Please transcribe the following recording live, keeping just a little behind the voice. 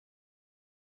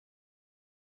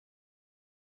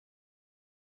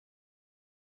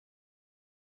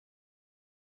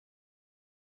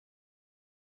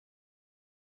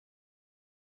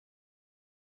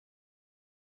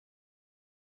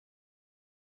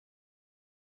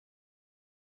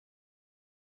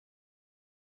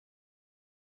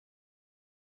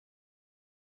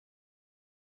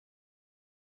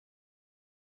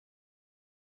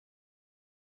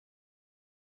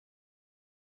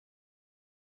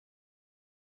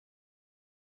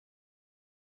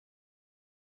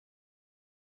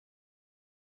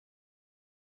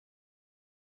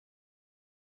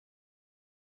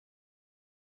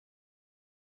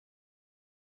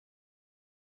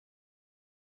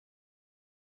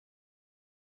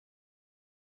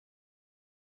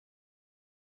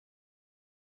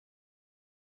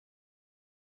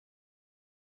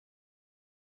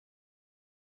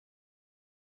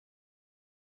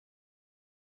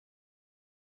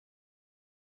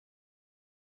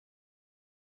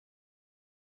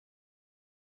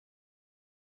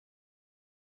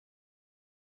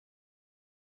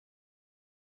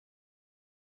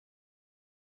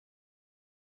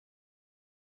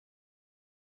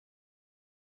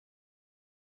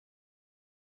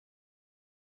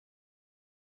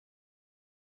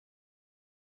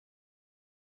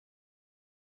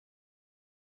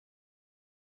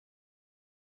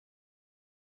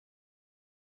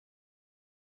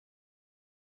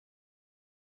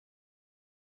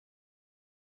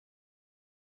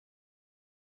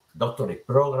doctorate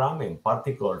program in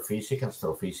particle physics,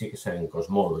 astrophysics, and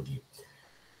cosmology.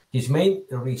 His main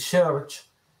research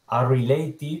are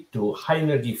related to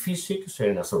high-energy physics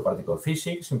and astroparticle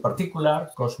physics, in particular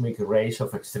cosmic rays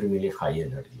of extremely high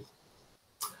energy.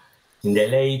 In the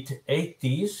late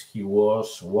 80s, he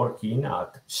was working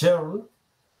at CERN.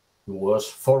 He was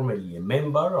formerly a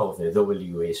member of the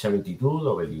WA72,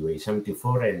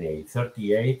 WA74, and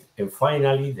A38, and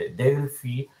finally the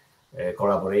Delphi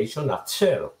collaboration at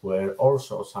CERN, where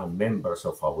also some members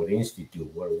of our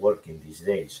institute were working these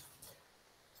days.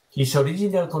 His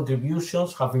original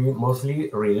contributions have been mostly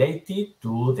related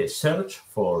to the search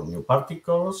for new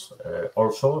particles,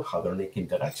 also hadronic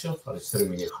interactions for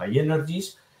extremely high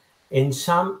energies, and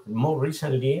some, more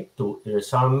recently, to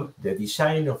the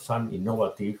design of some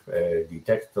innovative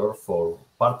detector for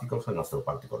particles and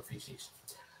astroparticle physics.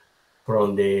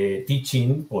 From the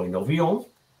teaching point of view,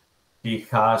 he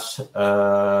has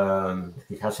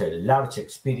a large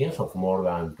experience of more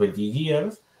than 20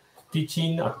 years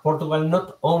teaching at Portugal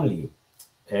not only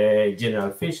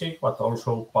general physics, but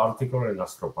also particle and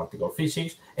astroparticle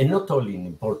physics, and not only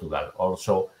in Portugal,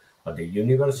 also at the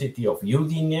University of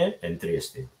Udine and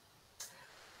Trieste.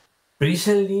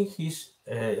 Recently, he's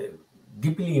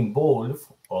deeply involved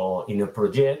in a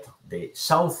project, the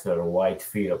Southern Wide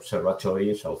Field Observatory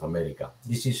in South America.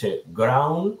 This is a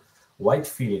ground wide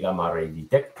field gamma ray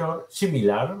detector,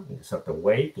 similar in a certain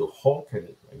way to HAWK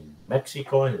in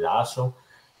Mexico and LASO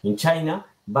in China,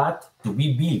 but to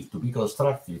be built, to be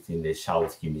constructed in the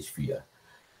South Hemisphere.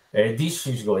 This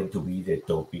is going to be the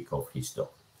topic of his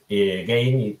talk.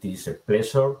 Again, it is a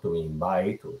pleasure to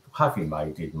have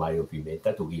invited Mário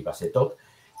Pimenta to give us a talk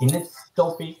in a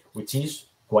topic which is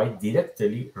quite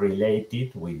directly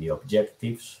related with the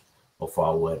objectives of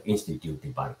our institute,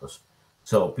 IPARCOS.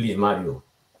 So please, Mário,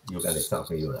 you can start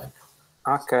when you like.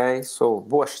 Okay, so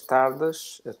boas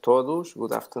tardes a todos.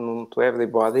 Good afternoon to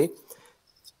everybody.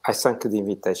 I thank the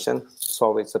invitation. It's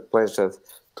always a pleasure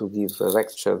to give a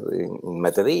lecture in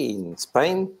Madrid, in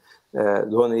Spain. The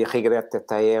only regret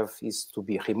that I have is to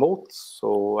be remote,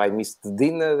 so I miss the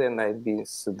dinner and I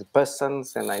miss the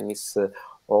persons and I miss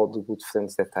all the good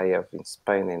friends that I have in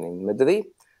Spain and in Madrid,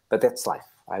 but that's life.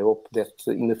 I hope that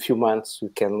in a few months we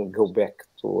can go back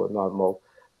to a normal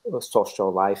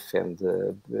social life and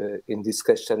in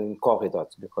discussion in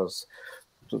corridors, because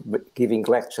giving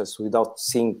lectures without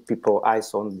seeing people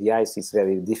eyes on the eyes is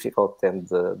very difficult and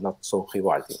not so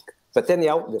rewarding. But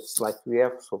anyhow, that's life we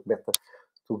have, so better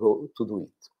to go to do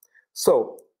it.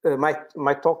 So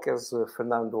my talk, as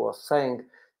Fernando was saying,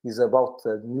 is about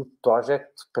a new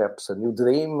project, perhaps a new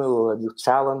dream or a new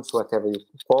challenge, whatever you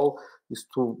call, is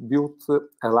to build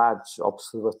a large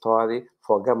observatory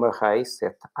for gamma rays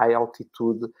at high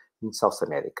altitude in South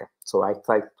America. So I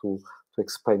try to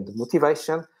explain the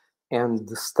motivation and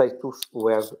the status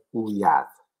where we are.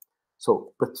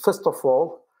 So, but first of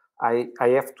all, I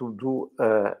have to do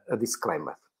a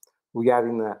disclaimer. We are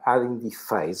in an R&D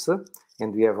phase,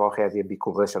 and we have already a big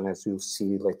collaboration, as you'll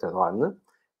see later on,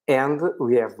 and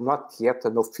we have not yet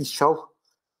an official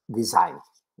design.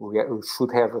 We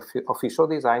should have an official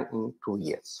design in 2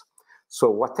 years.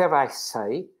 So whatever I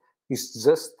say is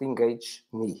just engage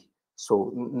me.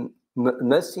 So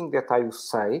nothing that I will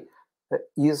say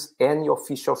is any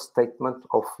official statement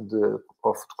of the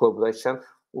collaboration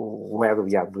where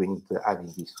we are doing the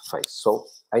R&D phase. So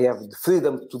I have the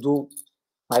freedom to do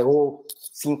my whole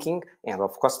thinking, and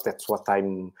of course that's what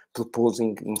I'm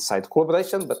proposing inside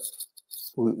collaboration, but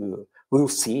we'll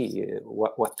see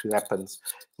what happens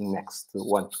in next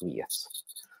 1-2 years.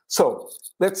 So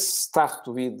let's start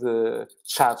with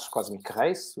charged cosmic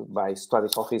rays by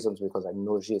historical reasons, because I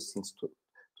know GIS since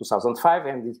 2005,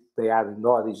 and they are in the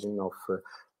origin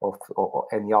of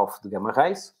any of the gamma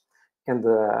rays. And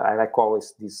I like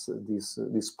always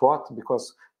this plot,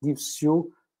 because it gives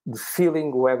you the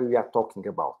feeling where we are talking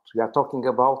about. We are talking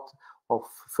about of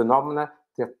phenomena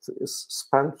that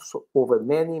spans over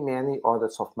many, many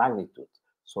orders of magnitude.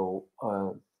 So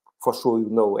for sure you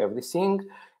know everything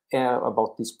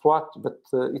about this plot, but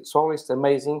it's always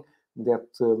amazing that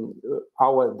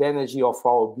the energy of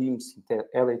our beams in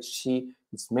LHC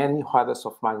is many orders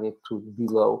of magnitude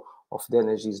below of the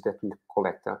energies that we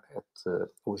collect at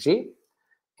OG.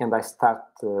 And I start,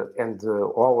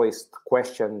 always the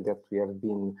question that we have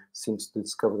been since the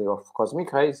discovery of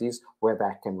cosmic rays is where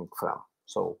they're coming from.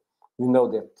 So we know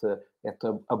that at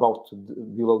about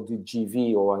below the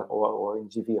GV or in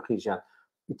GV region,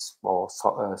 it's all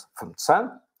from the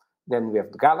sun. Then we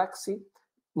have the galaxy.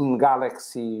 In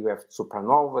galaxy, we have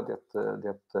supernova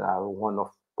that are one of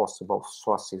possible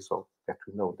sources of that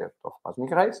we know that of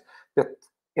cosmic rays. That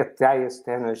at the highest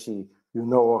energy you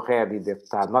know already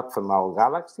that are not from our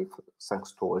galaxy,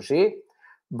 thanks to Auger,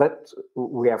 but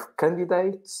we have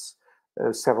candidates,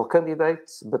 several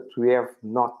candidates, but we have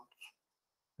not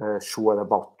sure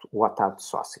about what are the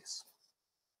sources.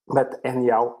 But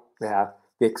anyhow, there are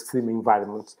the extreme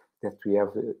environments that we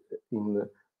have in the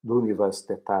universe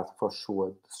that are for sure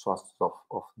the sources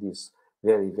of these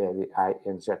very, very high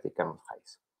energetic gamma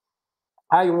rays.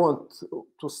 I want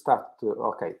to start,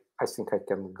 okay, I think I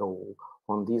can go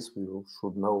on this. We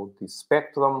should know the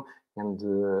spectrum, and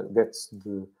that's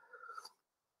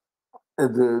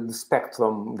the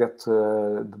spectrum that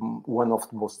one of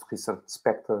the most recent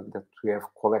spectra that we have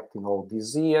collected all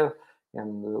this year.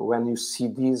 And when you see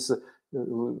this,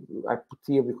 I put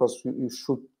here because you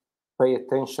should pay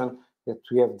attention that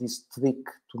we have this trick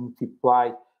to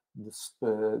multiply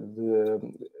the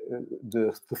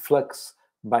flux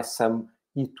by some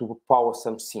e to the power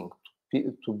something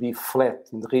to be flat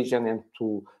in the region and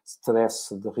to stress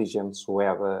the regions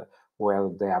where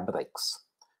there are breaks.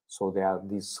 So there are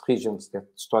these regions that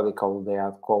historically they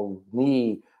are called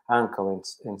knee, ankle,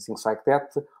 and things like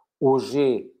that.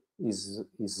 Auger is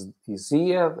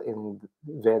here in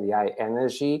very high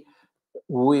energy.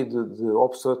 With the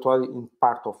observatory in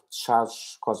part of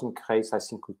charged cosmic rays, I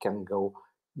think we can go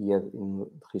here in the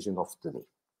region of the knee.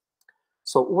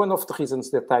 So one of the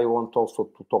reasons that I want also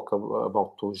to talk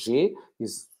about Auger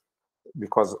is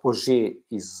because Auger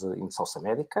is in South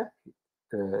America,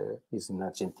 is in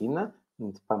Argentina,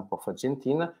 in the Pampa of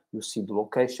Argentina. You see the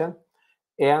location,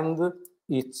 and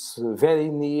it's very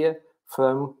near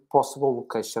from possible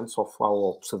locations of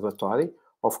our observatory.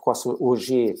 Of course,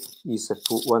 Auger is at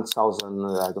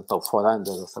 1,400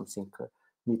 or something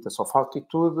meters of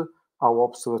altitude. Our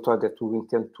observatory that we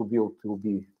intend to build will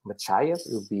be much higher,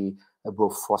 will be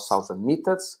above 4,000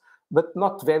 meters, but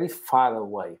not very far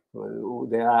away.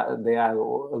 They are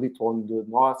a little on the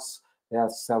north. There are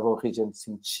several regions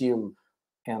in Chile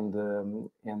and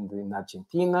in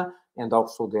Argentina, and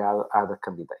also there are other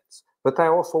candidates. But I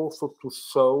also to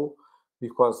show,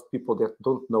 because people that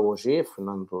don't know Auger,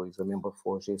 Fernando is a member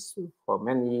for Auger for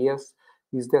many years,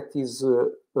 is that is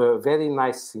a very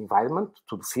nice environment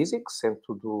to do physics and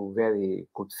to do very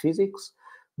good physics,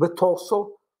 but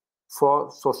also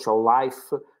for social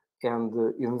life and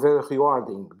very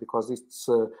rewarding, because it's,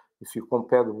 if you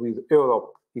compare with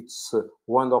Europe, it's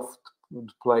one of the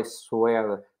places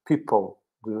where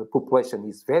the population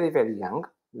is very, very young.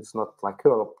 It's not like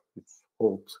Europe, it's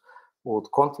old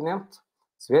continent.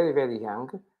 It's very, very young,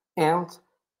 and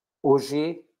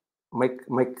Auger make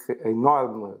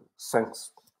enormous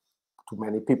thanks to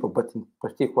many people, but in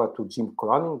particular to Jim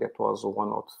Cronin, that was one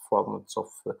of the formats of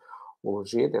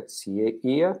Auger, that's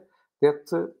here,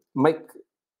 that make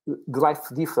the life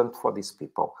different for these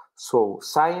people. So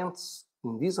science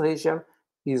in this region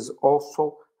is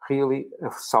also really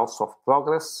a source of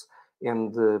progress,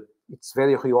 and it's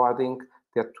very rewarding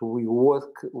that we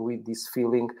work with this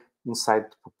feeling inside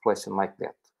the population like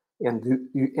that. And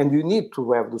you need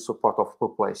to have the support of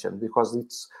population, because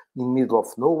it's in the middle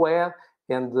of nowhere,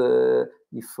 and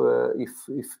if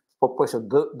population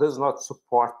does not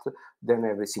support, then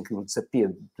everything will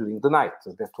disappear during the night.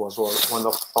 That was one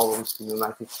of the problems in the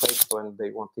United States when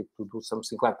they wanted to do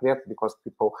something like that, because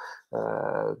people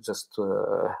just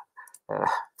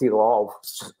tear off,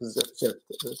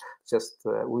 just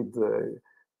with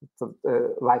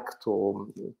like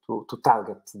to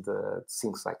target the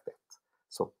things like that.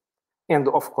 So, and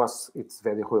of course, it's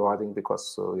very rewarding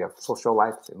because we have social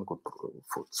life and good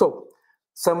food. So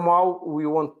somehow we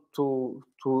want to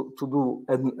do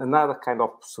another kind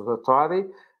of observatory,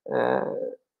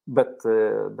 but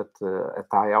at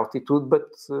high altitude, but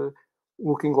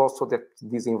looking also that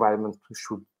this environment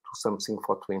should do something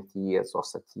for 20 years or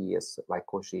 30 years,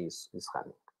 like Auger is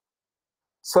running.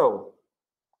 So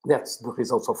that's the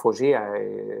results of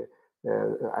Auger.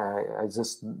 I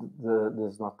just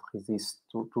does not resist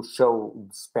to show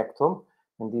the spectrum,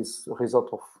 and this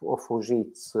result of Auger,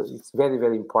 it's very,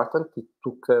 very important. It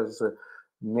took us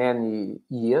many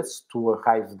years to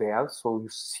arrive there. So you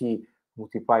see,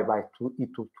 multiply by 2 e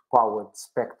to the power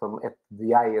spectrum at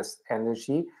the highest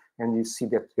energy, and you see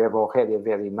that we have already a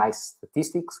very nice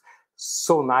statistics.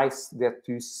 So nice that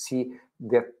you see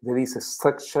that there is a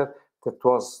structure that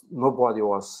nobody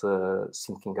was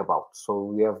thinking about. So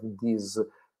we have this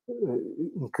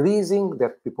increasing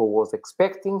that people was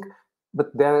expecting,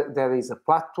 but there is a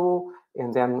plateau,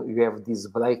 and then you have this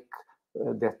break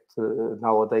that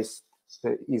nowadays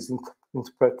is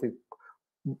interpreted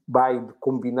by the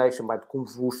combination, by the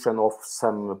convolution of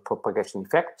some propagation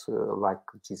effects like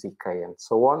GZK and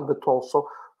so on, but also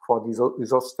for this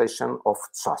exhaustion of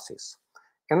sources.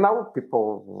 And now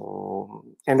people,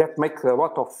 and that makes a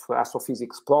lot of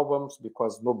astrophysics problems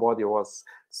because nobody was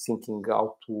thinking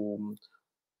how to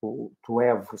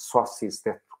have sources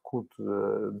that could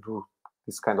do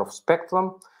this kind of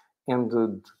spectrum. And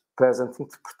the present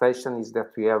interpretation is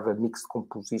that we have a mixed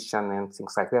composition and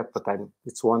things like that, but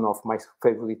it's one of my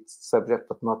favorite subjects,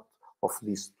 but not of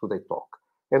this today talk.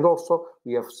 And also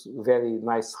we have very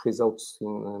nice results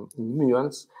in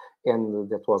muons, and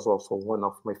that was also one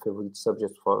of my favorite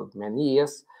subjects for many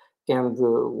years. And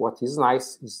what is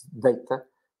nice is data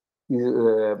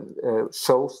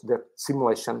shows that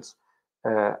simulations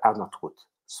are not good.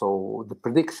 So the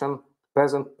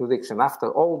present prediction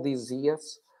after all these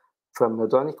years from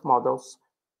hadronic models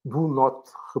do not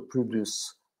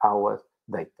reproduce our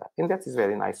data. And that is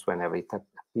very nice whenever it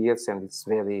appears, and it's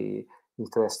very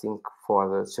interesting for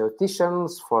the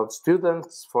theoreticians, for the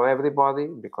students, for everybody,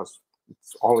 because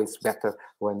it's always better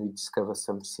when we discover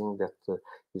something that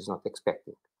is not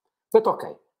expected. But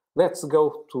okay, let's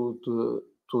go to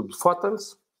the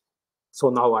photons. So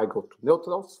now I go to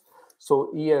neutrons.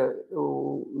 So here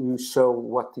we show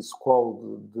what is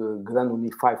called the Grand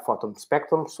Unified Photon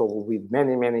Spectrum. So with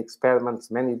many experiments,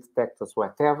 many detectors,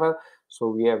 whatever. So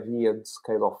we have here the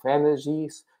scale of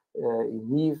energies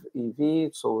in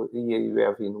EV. So here you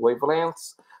have in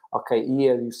wavelengths. Okay,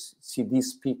 here you see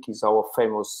this peak is our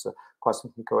famous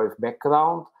cosmic microwave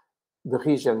background. The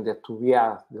region that we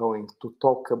are going to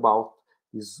talk about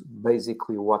is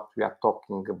basically what we are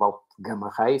talking about,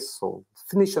 gamma rays. So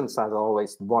definitions are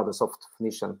always, the borders of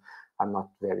definition are not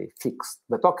very fixed,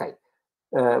 but okay.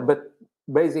 But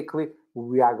basically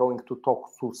we are going to talk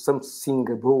to something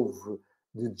above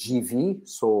the GV,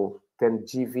 so 10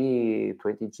 GV,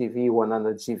 20 GV,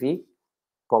 100 GV,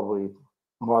 probably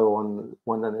more on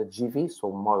 100 GV,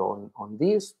 so more on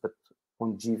this, but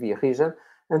on GV region,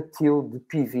 until the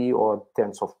PV or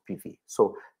tens of PV.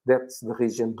 So that's the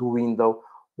region, the window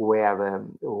where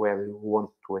we want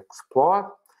to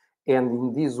explore. And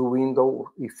in this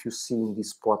window, if you see in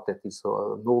this plot that is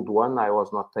an old one, I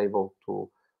was not able to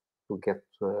get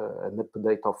an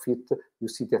update of it. You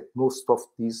see that most of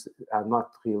these are not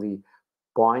really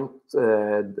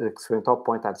the experimental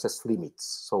point are just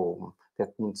limits. So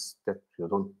that means that you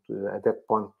don't, at that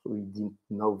point, we didn't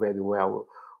know very well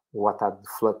what are the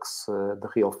flux, the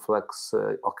real flux.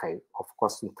 Okay, of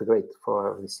course, integrate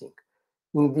for everything.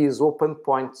 In these open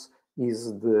points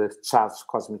is the charged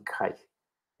cosmic ray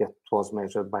that was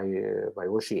measured by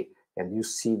Auger. And you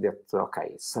see that,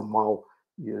 okay, somehow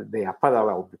they are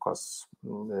parallel because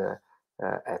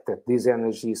at these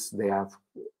energies, they are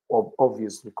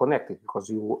obviously connected because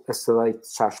you accelerate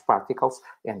charged particles,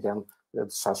 and then the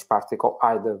charged particle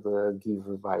either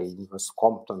give by inverse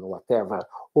Compton or whatever,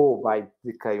 or by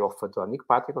decay of hadronic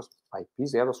particles, by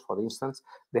p-zeros, for instance,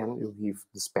 then you give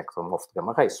the spectrum of the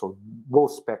gamma ray. So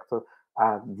both spectra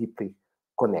are deeply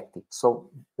connected. So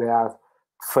they are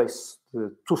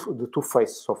the two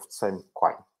faces of the same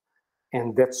coin.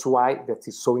 And that's why that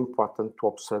is so important to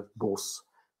observe both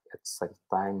at the same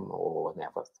time or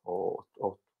never, or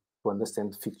to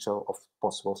understand the picture of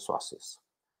possible sources.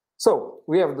 So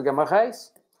we have the gamma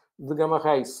rays. The gamma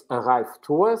rays arrive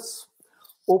to us.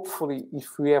 Hopefully,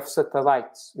 if we have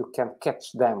satellites, you can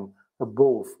catch them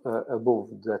above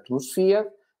the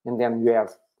atmosphere, and then you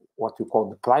have what you call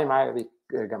the primary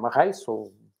gamma rays.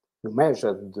 So you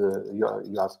measure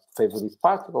your favorite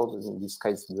particle, in this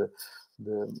case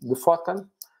the photon.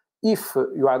 If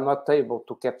you are not able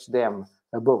to catch them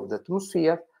above the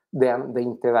atmosphere, then they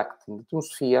interact in the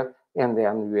atmosphere, and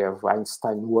then you have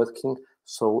Einstein working.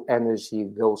 So energy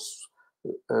goes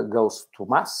to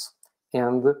mass,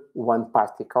 and one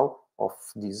particle of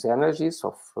these energies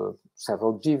of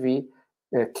several GeV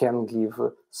can give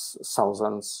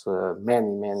thousands,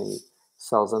 many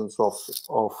thousands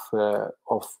of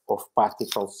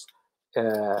particles,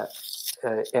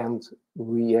 and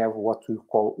we have what we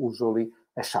call usually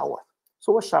a shower.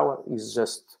 So a shower is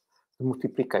just the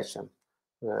multiplication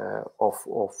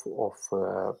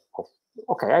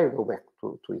okay, I will go back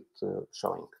to it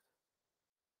showing.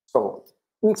 So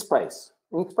in space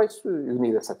you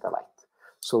need a satellite.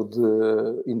 So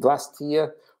in the last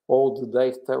year, all the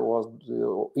data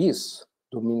is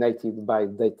dominated by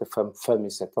data from Fermi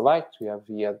satellite. We have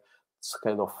here the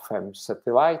scale of Fermi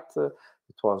satellite.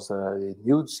 It was a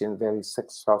huge and very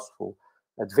successful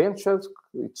adventure.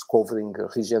 It's covering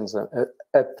regions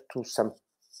up to some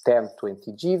 10,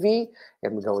 20 GeV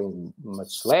and going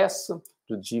much less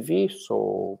to GeV.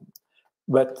 So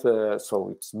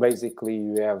it's basically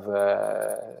you have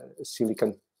a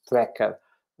silicon tracker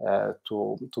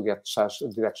to get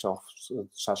direction of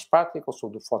charged particles. So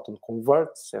the photon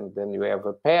converts, and then you have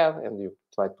a pair, and you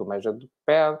try to measure the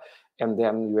pair, and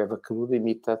then you have a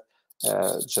colorimeter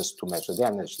just to measure the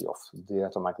energy of the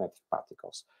electromagnetic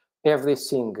particles.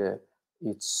 Everything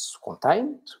it's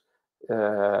contained.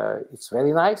 It's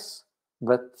very nice,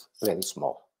 but very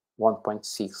small,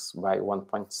 1.6 by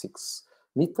 1.6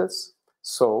 meters.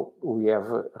 So we have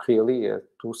really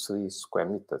 2-3 square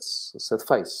meters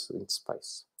surface in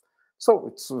space. So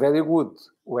it's very good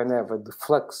whenever the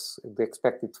flux, the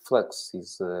expected flux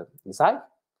is high,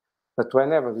 but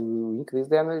whenever you increase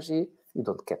the energy, you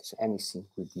don't catch anything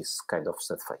with this kind of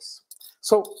surface.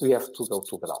 So we have to go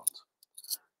to ground.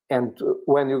 And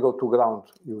when you go to ground,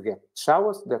 you get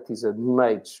showers. That is an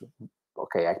image.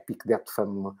 Okay, I picked that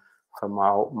from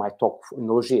my talk in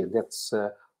Auger. That's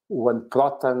one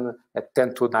proton at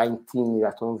 10 to 19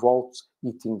 electron volts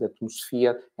hitting the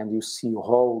atmosphere, and you see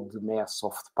all the mass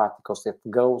of the particles that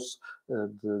goes.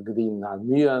 The green are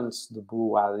muons, the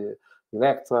blue are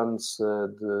electrons,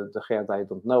 the red, I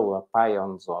don't know, are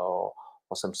pions or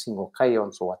some single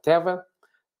kaons or whatever.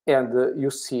 And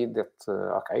you see that,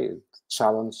 okay, the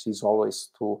challenge is always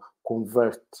to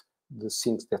convert the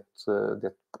things that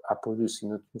are produced in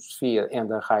the atmosphere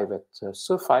and arrive at the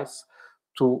surface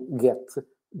to get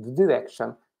the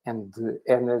direction and the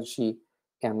energy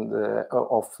and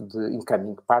of the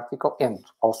incoming particle, and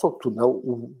also to know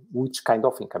which kind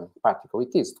of incoming particle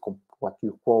it is, what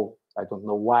you call, I don't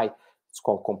know why, it's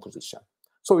called composition.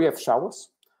 So we have showers.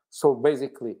 So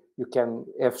basically, you can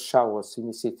have showers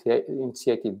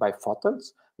initiated by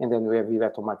photons, and then we have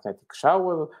electromagnetic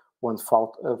shower. One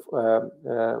photon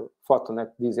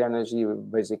at this energy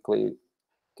basically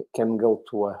can go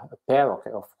to a pair.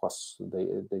 Okay, of course, they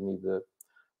need a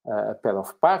pair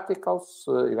of particles,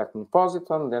 electron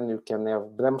positron. Then you can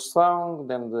have Bremsstrahlung,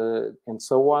 and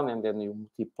so on, and then you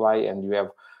multiply, and you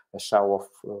have a shower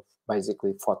of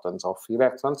basically photons of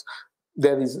electrons.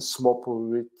 There is a small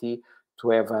probability to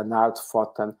have an hard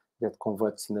photon that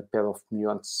converts in a pair of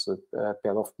muons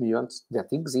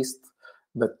that exist,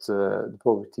 but the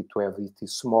probability to have it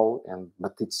is small,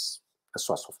 but it's a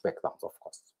source of background, of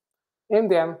course. And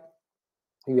then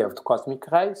you have the cosmic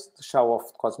rays. The shower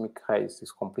of cosmic rays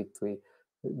is completely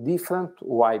different.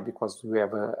 Why? Because you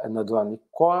have an hadronic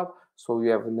core, so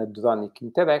you have an hadronic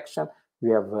interaction.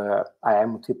 You have high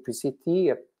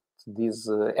multiplicity. At these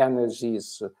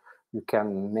energies, you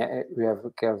can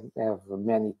have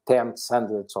many tens,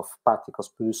 hundreds of particles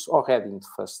produced already in the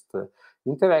first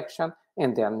interaction,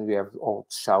 and then you have all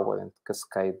shower and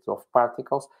cascade of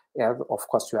particles. And of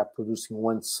course, you are producing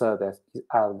 1/3 that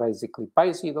are basically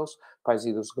pi zeros. Pi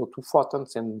zeros go to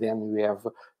photons, and then you have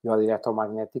your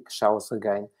electromagnetic showers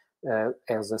again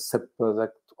as a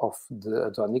subproduct of the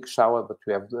hadronic shower, but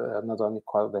you have an hadronic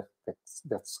core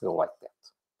that's like that.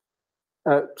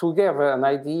 To give an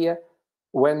idea,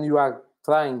 when you are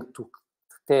trying to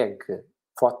tag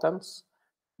photons,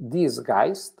 these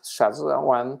guys, the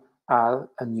SHA-1, are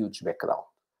a huge background.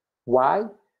 Why?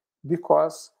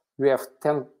 Because we have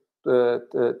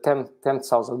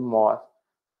 10,000 more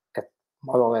at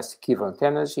more or less equivalent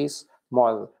energies,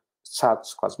 more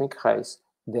charged cosmic rays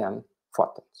than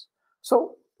photons.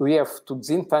 So we have to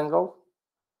disentangle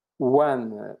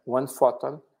one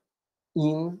photon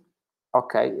in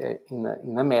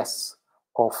a mass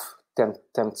of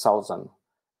 10,000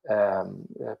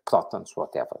 protons,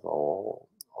 whatever, or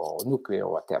nuclear,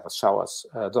 whatever, showers,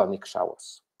 hadronic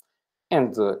showers.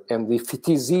 And if it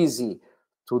is easy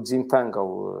to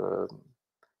disentangle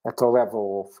at a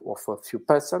level of a few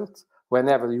percent,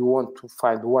 whenever you want to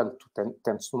find 1 to 10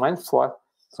 to the minus 4,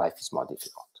 life is more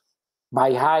difficult.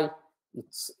 By high,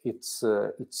 it's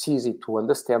easy to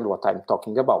understand what I'm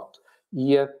talking about.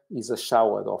 Here is a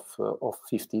shower of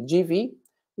 50 GeV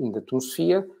in the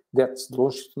atmosphere. That's the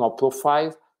longitudinal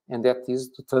profile, and that is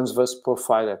the transverse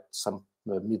profile at some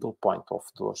middle point of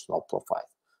the longitudinal profile.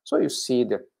 So you see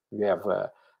that you have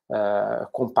a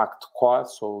compact core,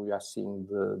 so you are seeing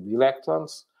the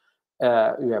electrons.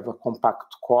 You have a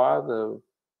compact core,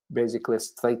 basically a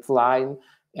straight line,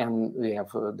 and we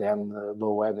have then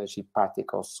low energy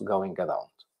particles going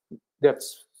around.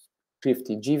 That's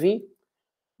 50 GeV.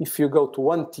 If you go to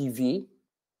 1 TeV,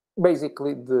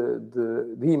 basically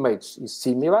the image is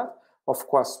similar. Of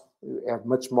course, you have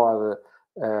much more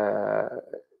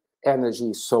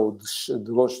energy, so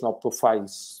the longitudinal profile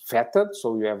is fatter,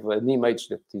 so you have an image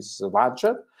that is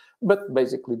larger, but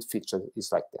basically the feature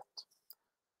is like that.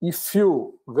 If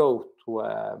you go to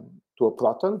a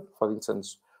proton, for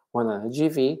instance, 100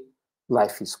 GeV,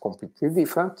 life is completely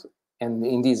different, and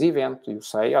in this event you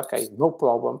say, okay, no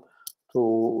problem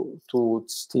to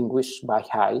distinguish by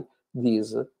high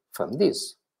this from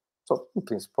this. So in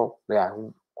principle, they are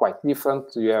quite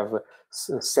different. You have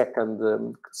second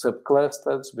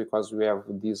subclusters because we have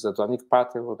these hadronic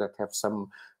particles that have some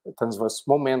transverse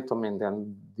momentum and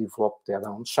then develop their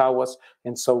own showers.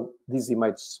 And so this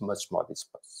image is much more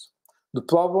dispersed. The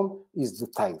problem is the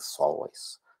tails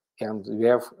always. And we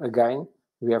have, again,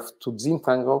 we have to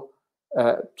disentangle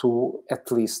to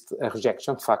at least a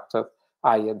rejection factor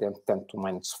higher than 10 to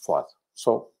minus 4.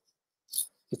 So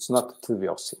it's not a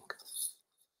trivial thing.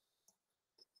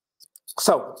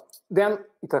 So then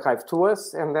it arrived to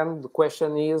us, and then the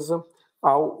question is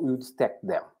how you detect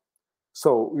them.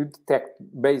 So you detect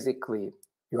basically,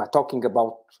 you are talking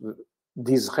about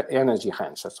this energy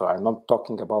range. So I'm not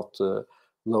talking about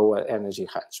lower energy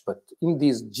range, but in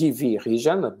this GV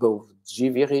region, above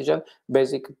GV region,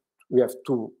 basically we have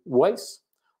two ways.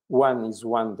 One is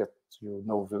one that you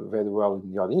know very well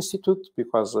in your institute,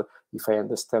 because if I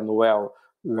understand well,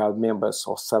 you are members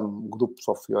of some groups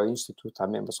of your institute are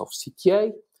members of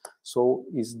CTA. So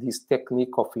is this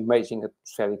technique of imaging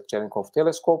atmospheric Cherenkov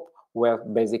telescope, where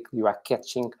basically you are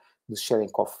catching the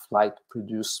Cherenkov light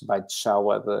produced by the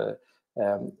shower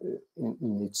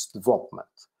in its development.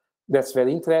 That's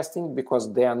very interesting,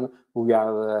 because then we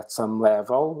are at some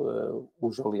level,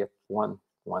 usually at one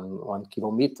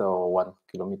kilometer or 1.5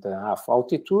 kilometers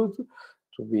altitude,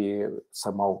 to be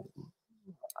somehow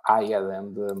higher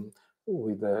and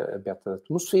with a better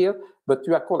atmosphere, but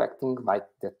you are collecting light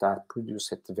that are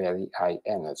produced at very high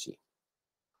energy.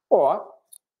 Or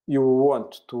you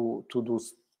want to do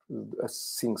a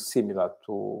thing similar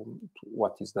to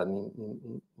what is done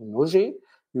in Auger.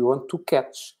 You want to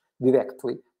catch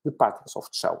directly the particles of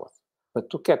the shower. But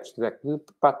to catch directly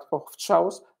the particles of the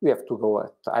showers, we have to go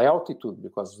at high altitude,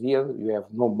 because here you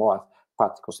have no more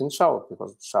particles in the shower,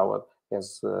 because the shower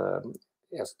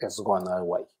has gone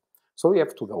away. So we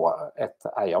have to go at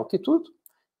high altitude,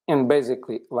 and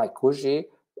basically, like Auger,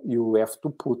 you have to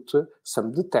put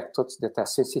some detectors that are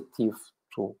sensitive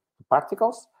to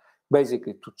particles,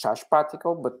 basically to charged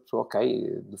particle, but okay,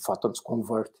 the photons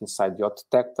convert inside your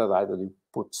detector. Either you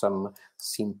put some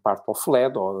thin part of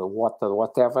lead or water,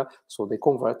 whatever, so they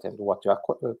convert, and what you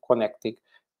are connecting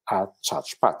are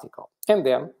charged particle. And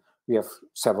then we have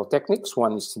several techniques.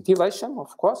 One is scintillation,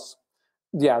 of course.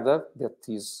 The other, that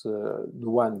is the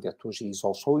one that Auger is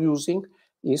also using,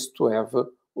 is to have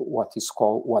what is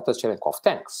called water Cherenkov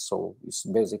tanks. So it's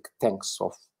basic tanks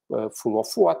full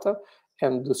of water,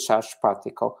 and the charged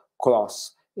particle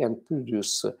cross and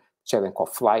produce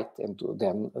Cherenkov light, and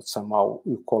then somehow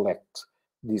you collect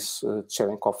this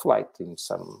Cherenkov light in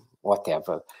some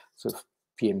whatever, so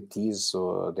PMTs,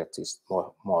 that is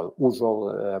more usual,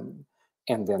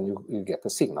 and then you get a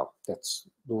signal. That's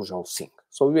the usual thing.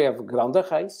 So you have ground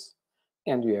arrays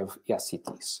and you have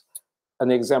ERCTs.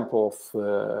 An example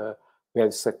of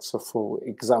very successful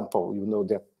example, you know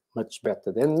that much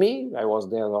better than me. I was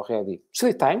there already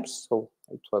 3 times, so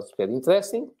it was very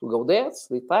interesting to go there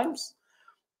 3 times.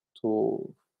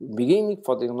 To beginning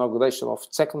for the inauguration of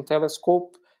the second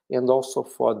telescope, and also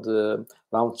for the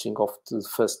launching of the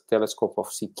first telescope of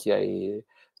CTA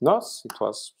North. It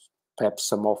was, perhaps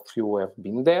some of you have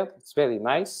been there. It's very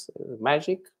nice,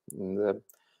 magic in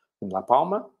La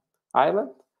Palma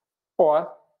Island. Or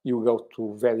you go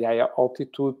to very high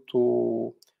altitude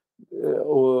to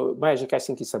magic, I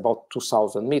think it's about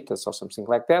 2,000 meters or something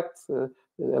like that, a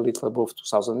little above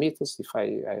 2,000 meters, if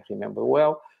I remember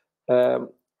well.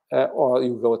 Or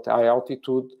you go to high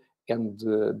altitude, and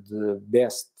the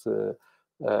best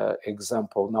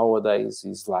example nowadays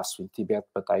is last in Tibet,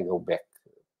 but I go back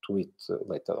to it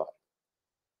later on.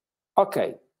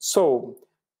 Okay, so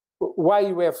why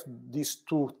you have these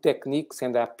 2 techniques,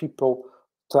 and are people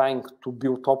trying to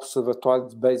build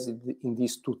observatories based in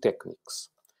these 2 techniques?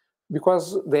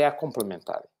 Because they are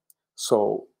complementary.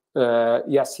 So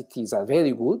ERCTs are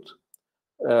very good.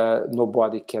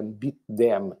 Nobody can beat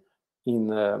them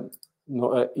in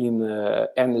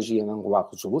energy and angular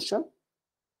resolution.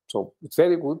 So it's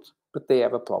very good, but they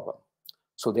have a problem.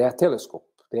 So they are telescope.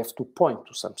 They have to point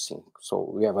to something.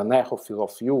 So we have an error field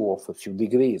of view of a few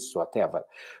degrees, whatever.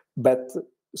 But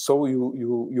so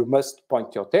you must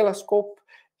point your telescope,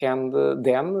 and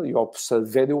then you observe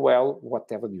very well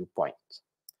whatever you point.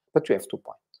 But you have to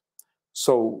point.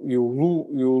 So you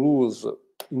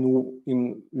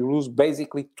lose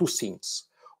basically 2 things.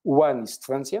 One is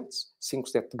transients,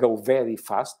 things that go very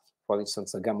fast. For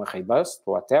instance, a gamma ray burst,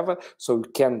 or whatever. So you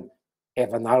can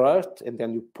have an alert, and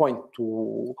then you point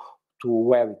to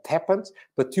where it happens,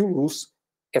 but you lose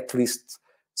at least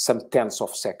some tenths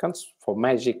of seconds. For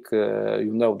magic,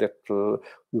 you know that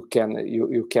you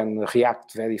can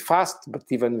react very fast, but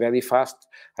even very fast,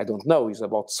 I don't know, is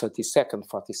about 30 seconds,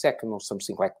 40 seconds, or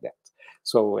something like that.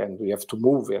 So, and we have to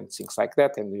move and things like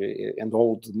that, and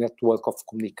all the network of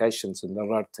communications and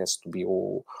alert has to be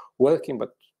all working,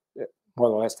 but more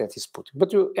or less that is put.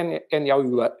 But anyhow,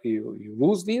 you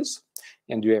lose this,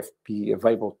 and you have to be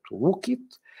available to look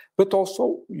it, but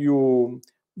also you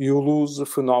lose the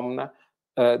phenomena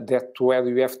that where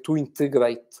you have to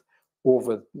integrate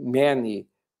over many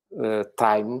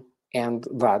time and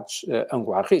large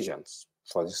angular regions.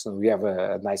 For instance, we have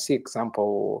a nice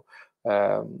example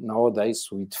nowadays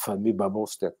with Fermi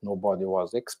bubbles that nobody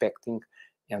was expecting,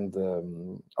 and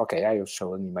okay, I will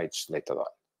show an image later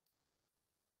on.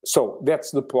 So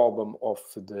that's the problem of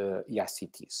the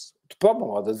ICTs. The problem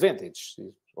or the advantage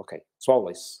is, okay, it's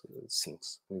always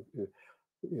things.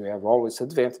 You have always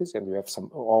advantages and you have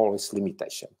always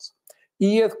limitations.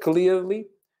 Here, clearly,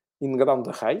 in ground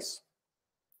arrays,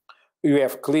 you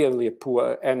have clearly a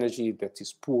poor energy that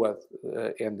is poor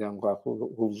and the angular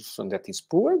resolution that is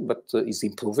poor, but is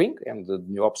improving, and the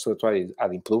new observatories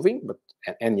are improving, but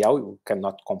anyhow, you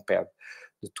cannot compare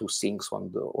the two things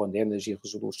on the energy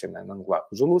resolution and angular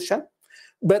resolution.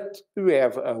 But you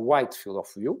have a wide field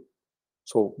of view.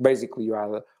 So basically, you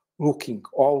are looking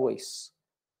always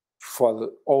for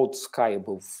the old sky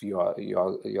above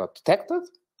your detector.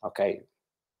 Okay,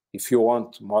 if you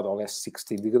want more or less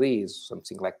 60 degrees,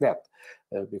 something like that,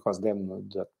 because then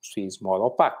the atmosphere is more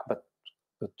opaque, but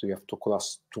you have to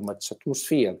cross too much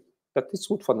atmosphere. But it's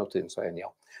good for neutrinos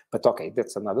anyhow. But okay,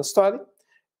 that's another story.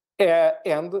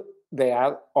 And they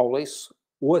are always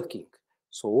working.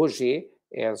 So OG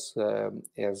as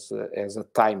a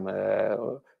time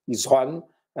is on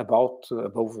about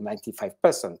above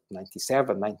 95%,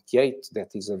 97, 98.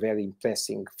 That is a very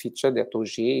impressive feature that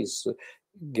OG is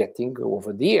getting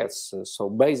over the years. So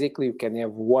basically, you can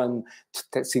have one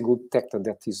single detector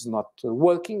that is not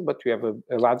working, but you have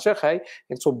a large array,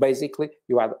 and so basically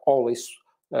you are always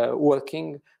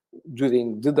working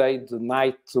during the day, the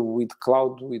night, with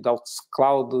cloud, without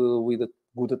cloud, with a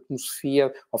good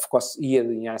atmosphere. Of course, here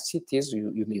in our cities,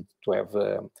 you need to have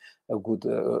a good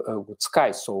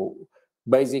sky. So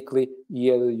basically,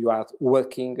 here you are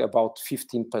working about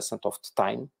 15% of the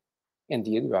time, and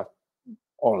here you are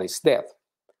always there.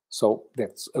 So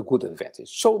that's a good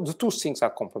advantage. So the two things are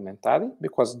complementary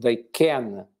because they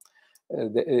can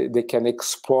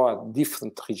explore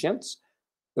different regions,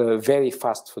 very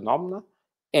fast phenomena,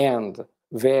 and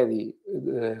very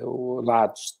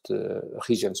large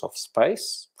regions of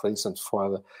space. For instance,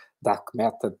 for dark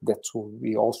matter, that will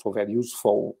be also very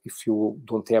useful if you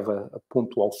don't have a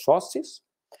punctual sources,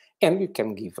 and you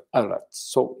can give alerts.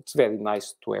 So it's very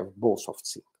nice to have both of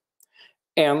things.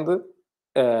 And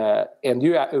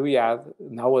we are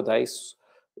nowadays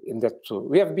in that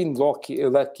we have been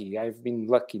lucky. I've been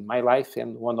lucky in my life,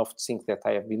 and one of the things that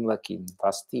I have been lucky in the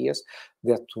past years,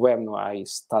 that when I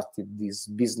started this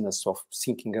business of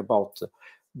thinking about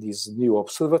this new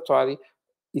observatory,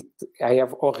 I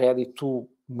have already two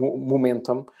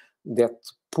momentum that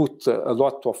put a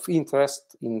lot of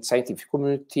interest in scientific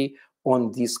community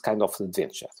on this kind of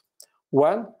adventure.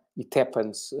 One, it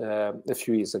happens a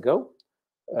few years ago.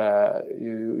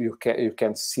 You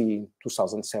can see in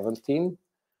 2017.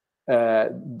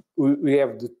 We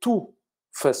have the two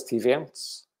first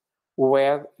events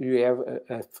where you have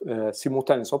a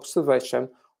simultaneous observation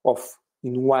of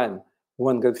in one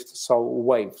gravitational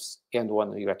waves and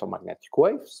one electromagnetic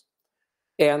waves,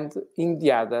 and in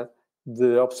the other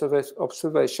the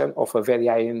observation of a very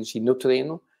high energy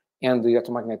neutrino and the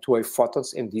electromagnetic wave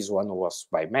photons, and this one was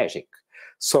by magic.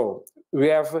 So we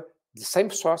have the same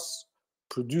source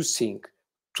producing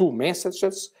two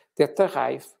messages that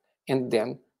arrive, and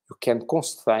then you can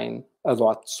constrain a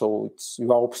lot. So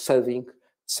you are observing the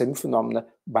same phenomena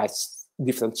by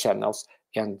different channels,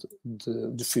 and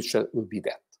the future will be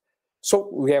that. So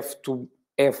we have to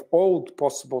have all the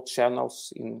possible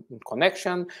channels in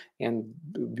connection and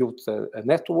build a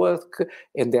network,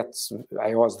 and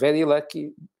I was very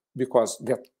lucky because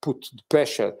that put the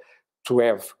pressure to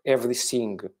have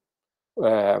everything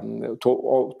to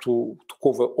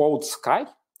cover all the sky,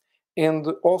 and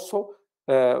also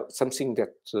something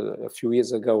that a few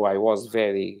years ago I was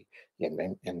very,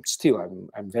 and still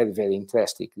I'm very, very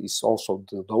interested, is also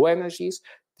the low energies.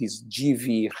 This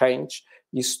GV range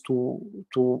is to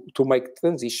make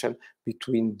transition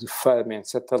between the firm and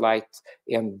satellite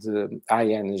and the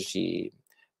high energy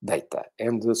data.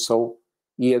 And so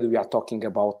here we are talking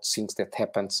about things that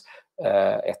happens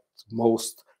at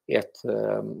most at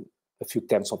a few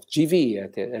tenths of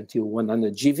GeV until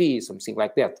 100 GeV, something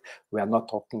like that. We are not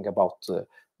talking about the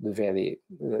very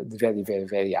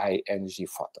high energy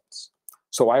photons.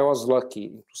 So I was lucky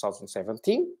in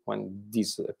 2017 when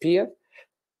this appeared.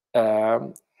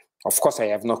 Of course, I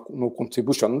have no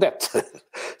contribution on that.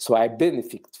 So I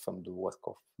benefit from the work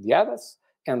of the others.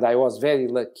 And I was very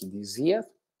lucky this year,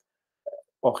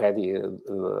 already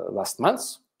last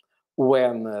month,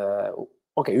 when,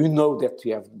 okay, you know that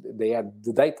they had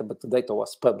the data, but the data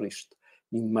was published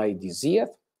in May this year,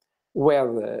 where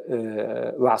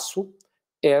LASSO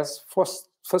has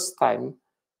first time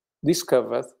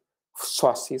discovered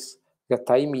sources that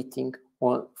are emitting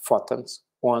photons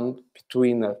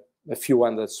between a few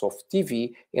hundreds of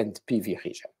TeV and PV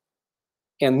region.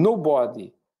 And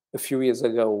nobody a few years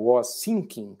ago was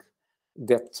thinking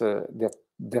that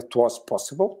that was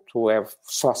possible to have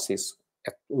sources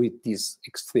with this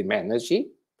extreme energy.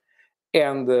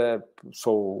 And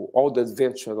so all the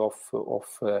adventure of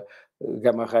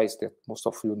gamma rays that most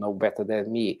of you know better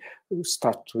than me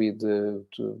start with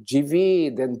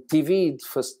GeV, then TeV. The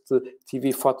first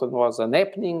TeV photon was an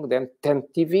happening, then 10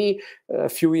 TeV. A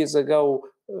few years ago,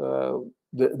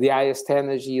 the highest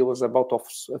energy was about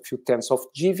a few tenths of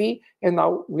GeV, and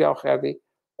now we are already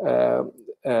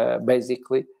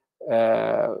basically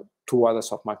 2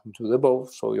 orders of magnitude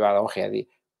above, so you are already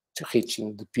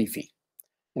reaching the PV.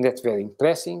 And that's very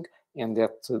impressive, and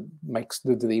that makes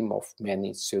the dream of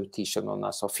many theoreticians on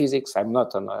astrophysics. I'm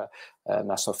not an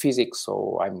astrophysics,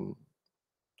 so I'm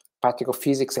particle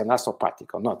physics and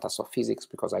astroparticle, not astrophysics,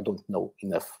 because I don't know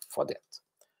enough for that.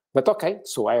 But okay,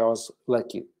 so I was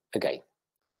lucky again.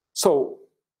 So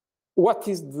what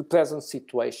is the present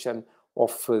situation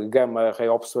of gamma ray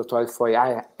observatory for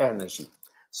high energy?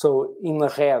 So in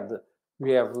red,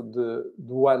 we have the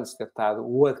ones that are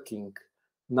working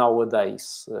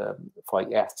nowadays for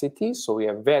RCT. So we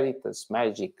have Veritas,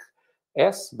 Magic,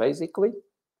 S, basically.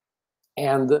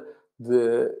 And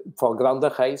for ground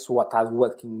arrays, what are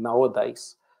working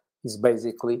nowadays is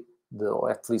basically,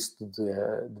 at least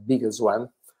the biggest one,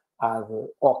 are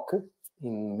OC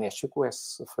in Mexico,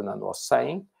 as Fernando was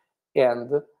saying, and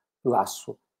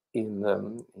LASSO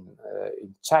in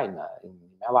China, in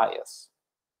Himalayas.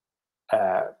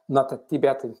 Not at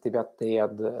Tibet. In Tibet, they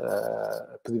had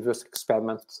a previous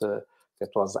experiment that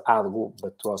was Argo,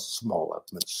 but was smaller,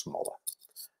 much smaller.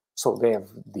 So they have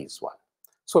this one.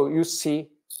 So you see,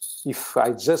 if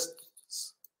I just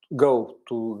go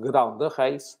to ground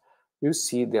arrays, you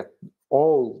see that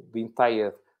the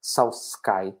entire south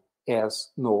sky has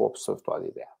no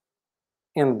observatory there.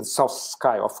 And the south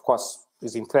sky, of course,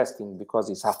 is interesting because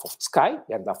it's half of the sky,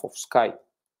 and half of the sky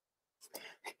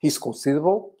is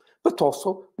considerable, but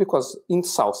also because in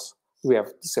south we have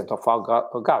the center of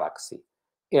our galaxy.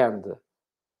 And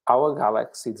our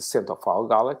galaxy, the center of our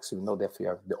galaxy, you know that we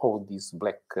have all these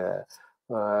black,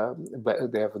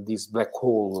 they have this black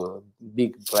hole,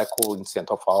 big black hole in the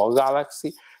center of our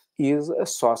galaxy, is a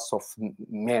source of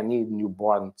many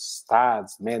newborn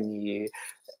stars, many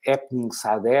happenings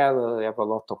are there, you have a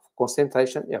lot of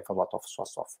concentration, you have a lot of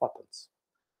source of photons.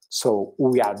 So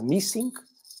we are missing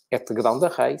at the ground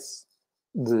arrays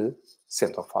the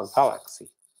center of our galaxy.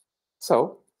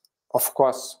 So, of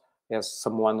course, as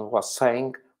someone was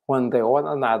saying, one day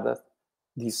or another,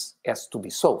 this has to be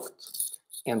solved.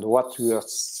 And what we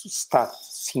start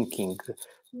thinking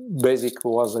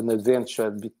basically was an adventure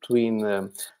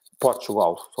between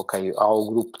Portugal, okay, our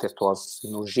group that was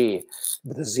in OG,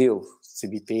 Brazil,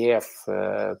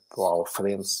 CBPF, our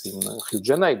friends in Rio de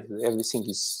Janeiro. Everything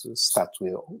is start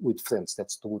with friends.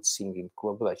 That's the good thing in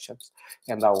collaborations.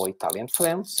 And our Italian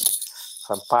friends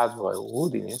from Padua,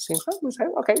 Udine, and things. We say,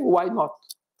 okay, why not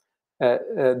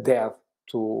there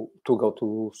to go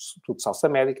to South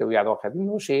America? We are already in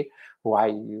OG.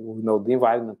 Why? We know the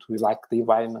environment. We like the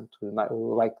environment. We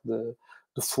like the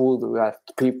food. We like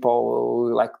the people.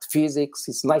 We like the physics.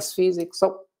 It's nice physics.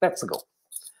 So let's go.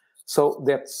 So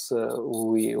that's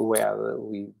where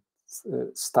we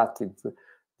started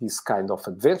this kind of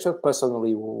adventure.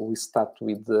 Personally, we start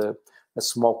with a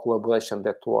small collaboration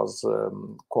that was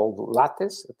called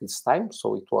Lattes at this time.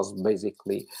 So it was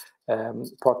basically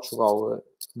Portugal,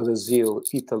 Brazil,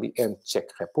 Italy, and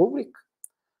Czech Republic.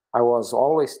 I was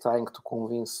always trying to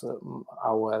convince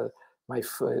my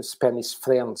Spanish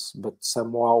friends, but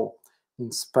somehow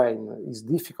in Spain is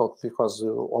difficult because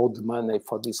all the money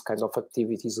for this kind of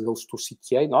activities goes to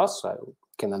CTA. And also, I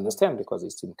can understand because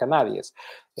it's in Canarias.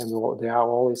 And they are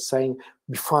always saying,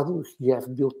 before you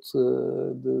have built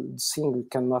the thing, we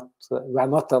are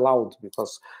not allowed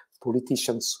because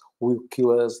politicians will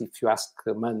kill us if you ask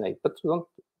money. But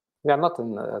we are not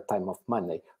in a time of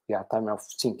money. We are a time of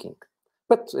thinking.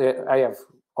 But I have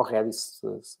already,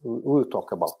 we'll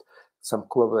talk about some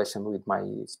collaboration with my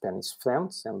Spanish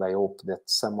friends, and I hope that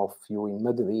some of you in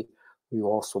Madrid will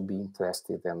also be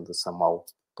interested and somehow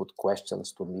put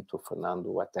questions to me, to Fernando,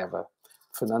 whatever.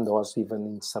 Fernando was even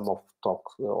in some of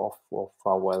talks of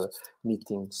our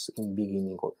meetings in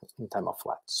beginning in time of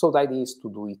flight. So the idea is to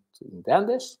do it in the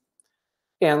Andes,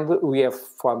 and we have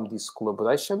formed this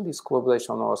collaboration. This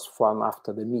collaboration was formed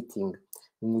after the meeting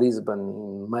in Lisbon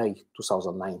in May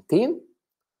 2019.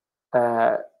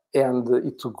 And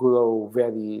it grew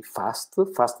very fast,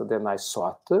 faster than I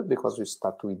thought, because we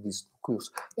start with these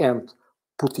nucleus and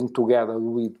putting together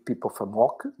with people from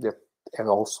OC, that had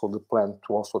also the plan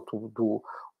to do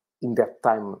in that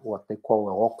time what they call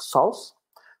a OC South.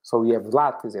 So we have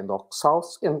lattice and OC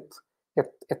South, and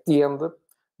at the end,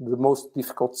 the most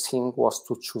difficult thing was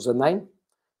to choose a name,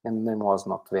 and the name was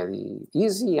not very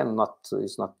easy and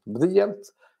is not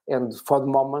brilliant. And for the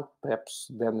moment, perhaps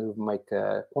then we'll make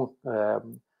a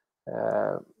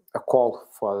call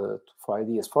for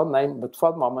ideas for name, but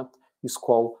for the moment, it's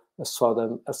called the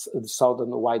Southern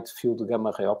Wide Field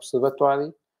Gamma Ray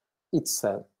Observatory. It's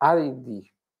an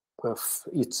R&D,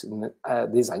 it's in a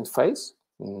design phase.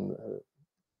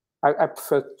 I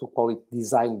prefer to call it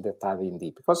design that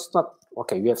R&D, because it's not,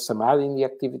 okay, we have some R&D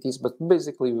activities, but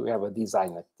basically we have a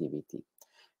design activity.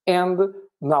 And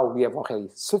now we have already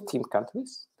 13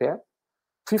 countries there,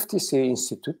 53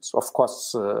 institutes. Of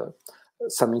course,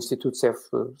 some institutes have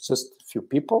just a few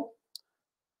people.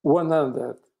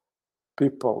 100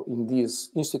 people in these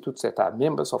institutes that are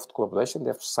members of the collaboration, they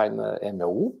have signed a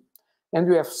MOU. And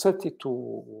we have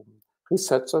 32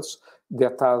 researchers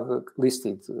that are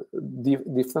listed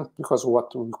different, because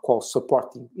what we call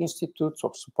supporting institutes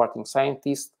or supporting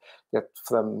scientists that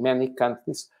from many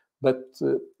countries, but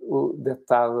that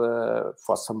are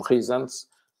for some reasons,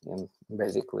 and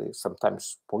basically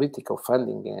sometimes political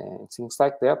funding and things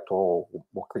like that, or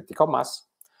more critical mass,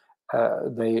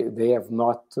 they have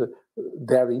not,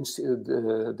 their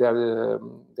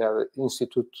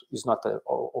institute is not an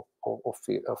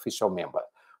official member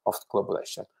of the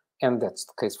collaboration. And that's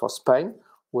the case for Spain,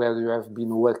 where you have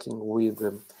been working with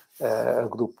a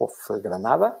group of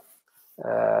Granada,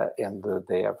 and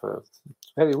they have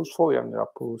very useful, and they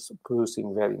are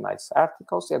producing very nice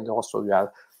articles, and also we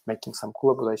are making some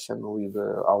collaboration with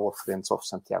our friends of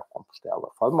Santiago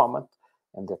Compostela for the moment,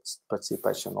 and that's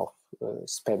participation of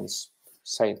Spanish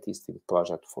scientists in the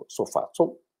project so far.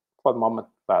 So for the moment,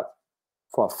 about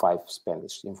 4 or 5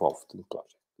 Spanish involved in the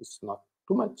project. It's not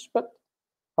too much, but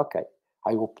okay.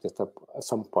 I hope that at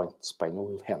some point Spain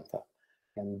will enter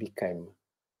and become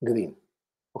green.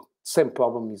 Same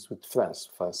problem is with France.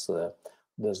 France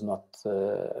does not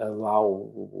allow,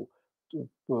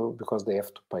 because they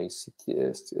have to pay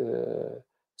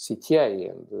CTA,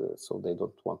 and so they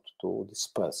don't want to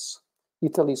disperse.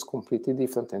 Italy is completely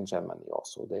different, and Germany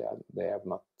also. They have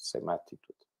not the same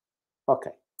attitude.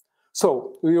 Okay,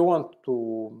 so we want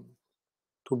to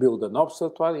build an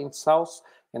observatory in South,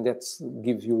 and that's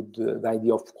give you the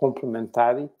idea of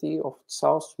complementarity of the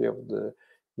South. We have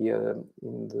here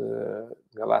in the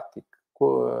galactic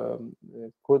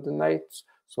coordinates.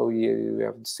 So here you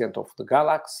have the center of the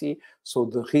galaxy. So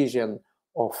the region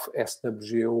of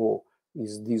SWGO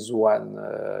is this one,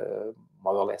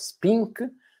 more or less pink.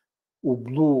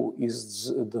 Blue is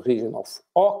the region of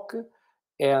OC,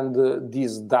 and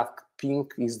this dark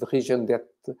pink is the region that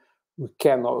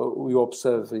we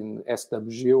observe in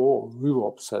SWGO, we will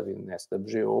observe in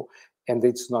SWGO, and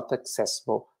it's not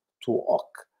accessible to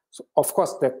OC. So of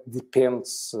course that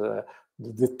depends, the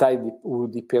detail will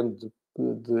depend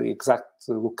the exact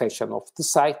location of the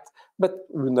site, but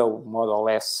we know more or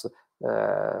less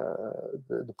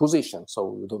the position. So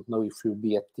we don't know if you'll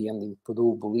be at the end in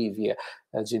Peru, Bolivia,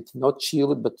 Argentina, or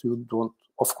Chile, but you don't,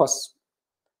 of course,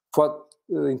 for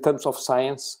in terms of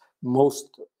science,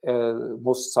 most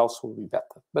south will be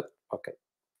better, but okay,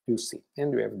 you see.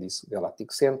 And you have this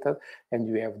galactic center, and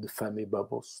you have the Fermi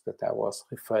bubbles that I was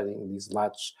referring, this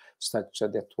large structure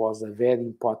that was a very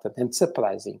important and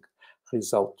surprising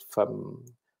result from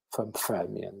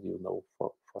Fermi, and you know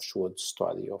for sure the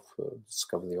story of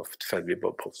discovery of the Fermi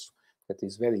bubbles. That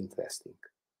is very interesting.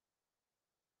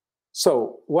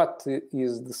 So what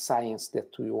is the science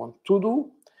that we want to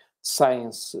do?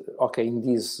 Science, okay, in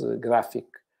this graphic,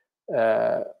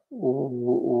 I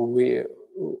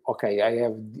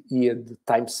have here the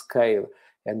time scale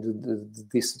and the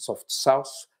distance of the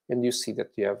south, and you see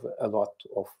that you have a lot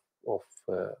of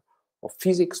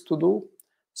physics to do.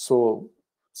 So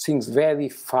things very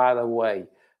far away,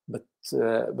 but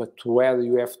where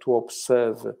you have to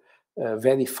observe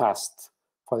very fast.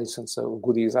 For instance, a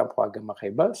good example, a gamma ray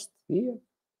burst here.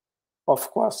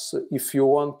 Of course, if you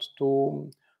want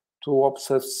to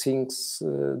observe things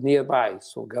nearby,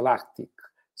 so galactic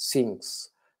things,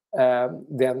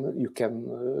 then you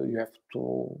have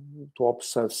to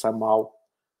observe somehow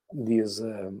these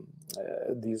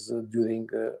during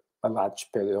a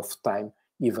large period of time,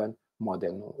 even more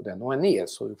than 1 year.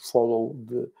 So you follow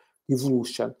the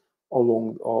evolution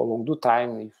along the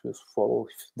time. If you follow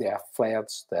if there are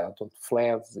flares, there are not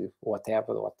flares, if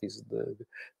whatever, what is the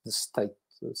state,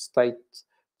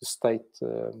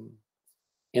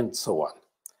 and so on.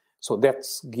 So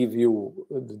that's give you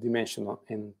the dimension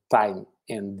in time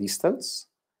and distance,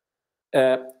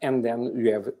 and then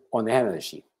you have on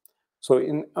energy. So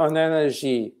on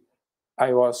energy,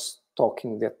 I was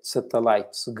talking that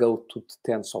satellites go to the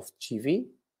tens of GeV,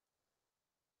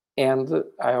 and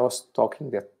I was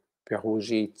talking that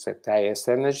Perugia, it's at highest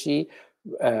energy.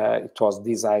 It was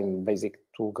designed basically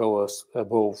to go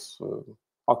above,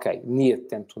 near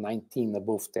 10 to 19,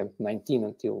 above 10 to 19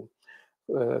 until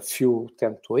few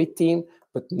 10 to 18.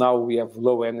 But now we have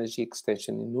low energy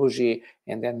extension in Auger,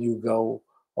 and then you go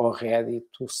already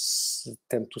to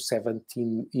 10 to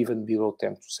 17, even below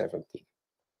 10 to 17.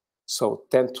 So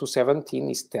 10 to 17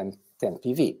 is 10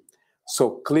 PV.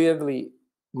 So clearly,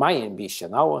 my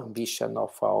ambition, our ambition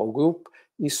of our group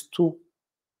is to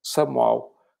somehow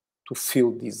to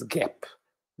fill this gap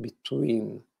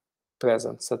between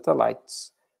present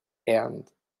satellites and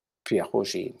Pierre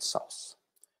Roger in south.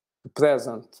 The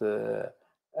present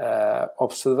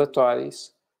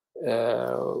observatories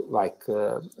like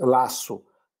LASSO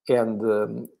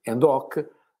and OC,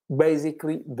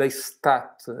 basically they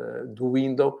start, the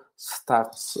window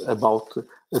starts about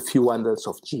a few hundreds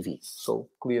of GeV. So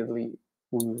clearly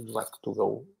we would like to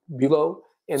go below,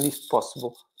 and if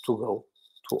possible to go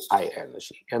to high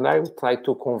energy. And I will try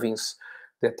to convince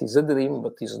that is a dream,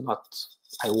 but is not,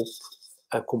 I hope,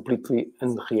 a completely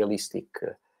unrealistic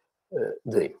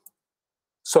dream.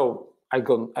 So I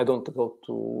don't go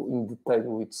in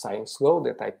detail with Science Go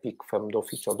that I pick from the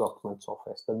official documents of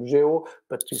SWGO,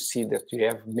 but you see that you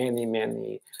have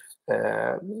many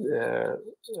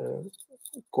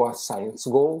core science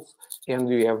goals, and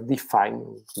you have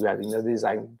defined, we are in a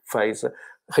design phase,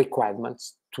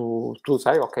 requirements to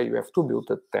say, okay, you have to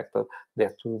build a detector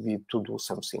that will be to do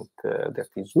something that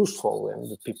is useful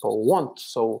and the people want.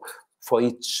 So for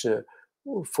each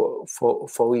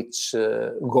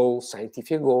goal,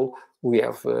 scientific goal, we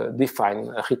have defined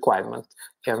a requirement,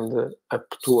 and up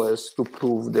to us to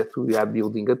prove that we are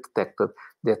building a detector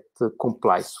that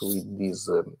complies with these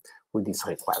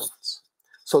requirements.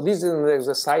 So this is an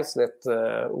exercise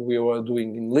that we were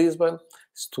doing in Lisbon,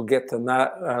 is to get an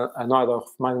order of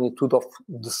magnitude of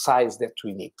the size that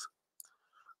we need.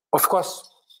 Of course,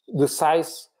 the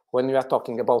size, when we are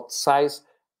talking about size,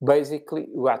 basically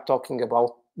we are talking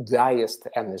about the highest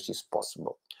energies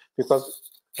possible. Because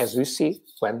as we see,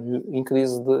 when you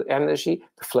increase the energy,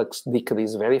 the flux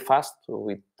decreases very fast.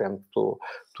 We tend to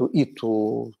 10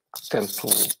 to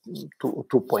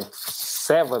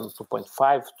 2.7,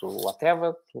 2.5 to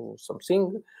whatever, to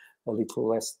something, a little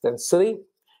less than 3.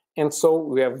 And so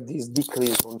we have this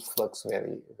decrease on flux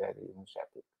very, very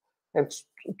energetic. And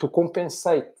to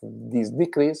compensate this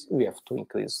decrease, we have to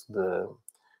increase the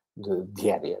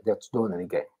area. That's the only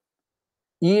game.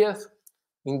 Here,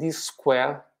 in this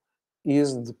square,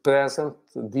 is the present,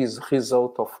 this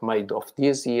result made of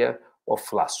this year of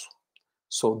LASSO.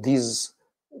 So this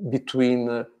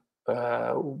between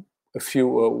a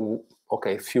few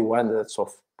hundreds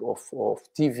of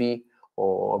TV,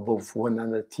 or above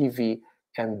 100 TV,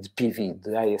 and PV,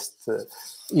 the highest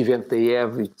event they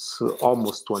have, it's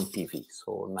almost 1 PV,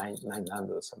 so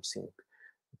 900 something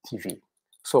TV.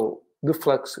 So the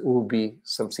flux will be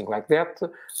something like that.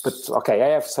 But okay, we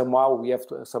have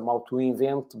to somehow to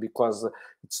invent, because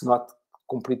it's not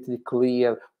completely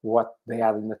clear what they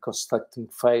are in the constructing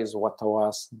phase, what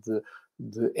was the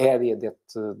area that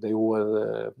they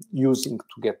were using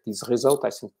to get this result. I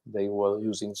think they were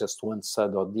using just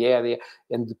 1/3 of the area,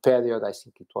 and the period, I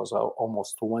think it was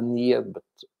almost 1 year, but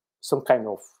some kind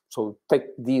of, so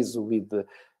take this with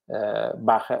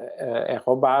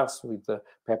error bars, with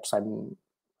perhaps I'm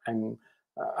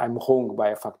wrong by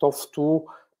a factor of 2,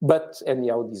 but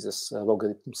anyhow, this is a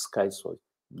logarithm scale, so it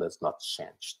does not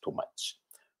change too much.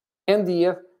 And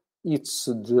here, it's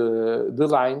the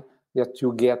line that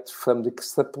you get from the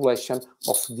extrapolation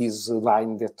of this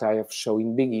line that I have shown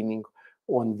in the beginning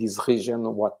on this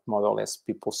region, what more or less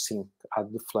people think are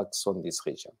the flux on this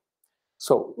region.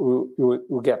 So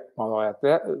you get more or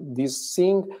less this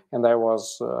thing, and I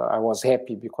was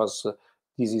happy because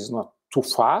this is not too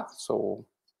far. So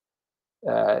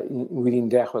within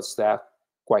the errors there are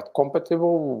quite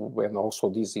compatible, and also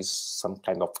this is some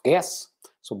kind of gas.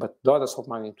 So, but the orders of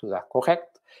magnitude are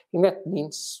correct, and that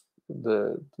means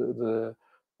the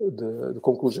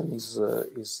conclusion is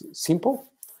simple: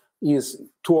 is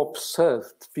to observe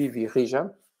the PV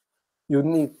region, you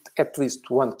need at least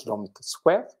 1 kilometer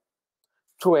squared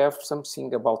to have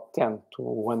something about 10 to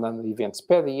 100 events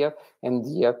per year, and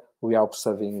here we are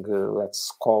observing,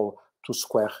 let's call 2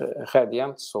 square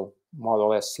radians, so more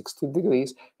or less 60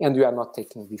 degrees, and we are not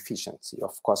taking the efficiency.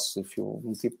 Of course, if you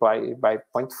multiply by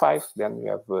 0.5, then you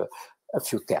have a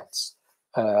few tenths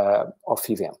of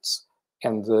events.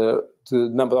 And the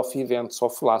number of events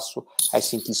of LASSO, I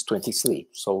think, is 23,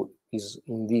 so is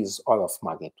in this order of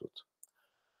magnitude.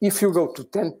 If you go to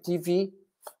 10 TeV,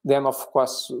 then of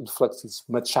course the flux is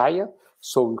much higher,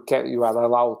 so you are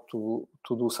allowed to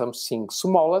do something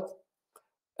smaller.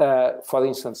 For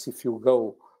instance, if you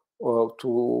go to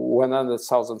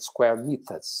 100,000 square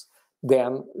meters,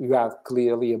 then you are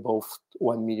clearly above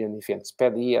 1 million events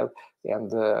per year,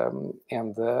 and there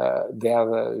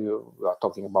you are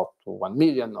talking about 1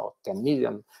 million or 10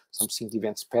 million something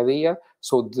events per year.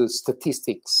 So the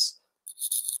statistics,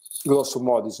 grosso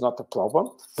modo, is not a problem.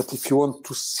 But if you want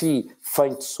to see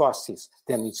faint sources,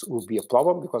 then it will be a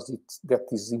problem, because that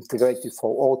is integrated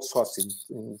for all sources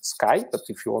in the sky. But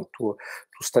if you want to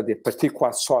study a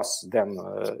particular source, then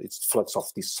it's the flux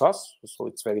of this source. So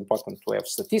it's very important to have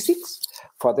statistics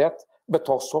for that. But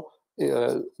also,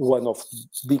 one of the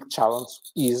big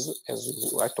challenges is,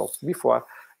 as I talked before,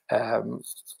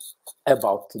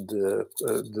 about to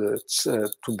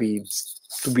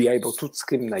be able to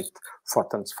discriminate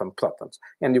photons from protons.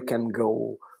 And you can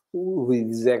go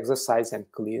with this exercise,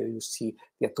 and clearly you see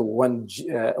that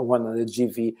 100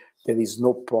 GeV, there is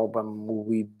no problem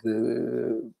with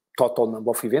the total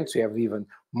number of events. You have even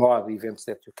more events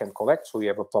that you can collect, so you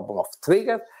have a problem of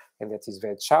trigger, and that is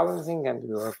very challenging, and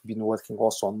we have been working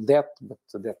also on that, but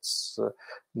that's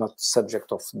not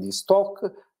subject of this talk,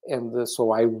 and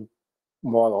so I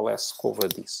more or less cover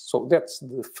this. So that's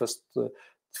the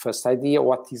first idea.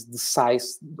 What is the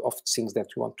size of things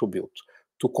that you want to build?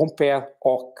 To compare,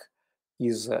 OC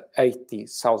is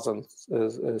 80,000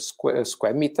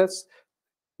 square meters,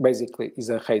 basically is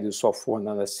a radius of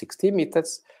 160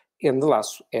 meters, and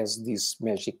LASSO has this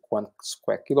magic 1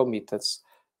 square kilometers,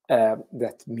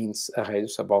 that means a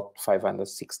radius about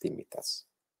 560 meters.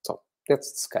 So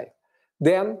that's the scale.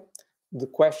 Then the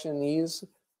question is,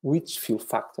 which fill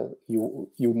factor you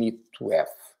need to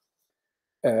have.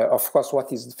 Of course,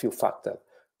 what is the fill factor?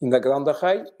 In the ground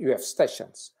array, you have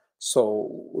stations. So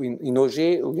in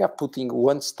Auger, we are putting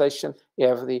one station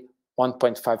every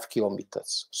 1.5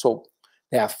 kilometers. So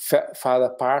they are far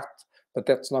apart, but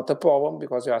that's not a problem,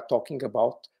 because we are talking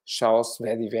about showers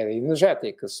very, very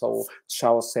energetic. So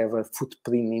showers have a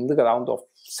footprint in the ground of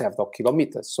several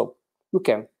kilometers. So you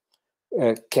can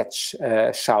catch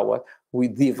a shower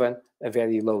with even a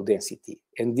very low density.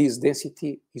 And this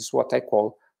density is what I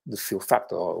call the fill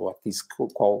factor, or what is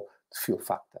called the fill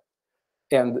factor.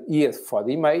 And here for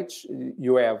the image,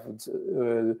 you have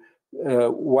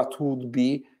what would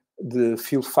be the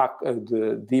fill factor,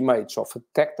 the image of a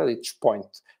detector. Each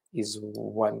point is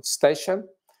one station.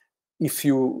 If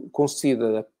you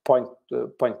consider a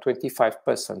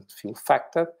 0.25% fill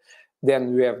factor,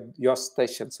 then you have your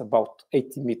stations about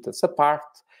 80 meters apart,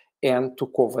 and to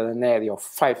cover an area of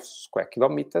 5 square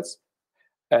kilometers,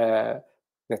 that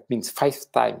means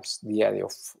 5 times the area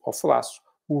of LASSO,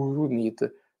 we will need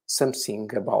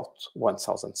something about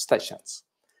 1,000 stations.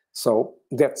 So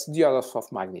that's the order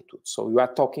of magnitude. So you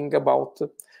are talking about,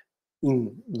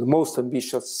 in the most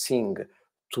ambitious thing,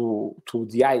 to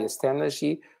the highest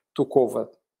energy, to cover,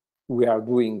 we are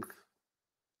doing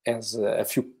as a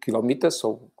few kilometers,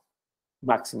 so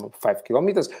maximum 5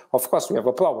 kilometers. Of course, we have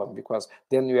a problem, because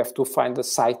then you have to find a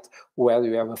site where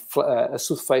you have a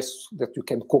surface that you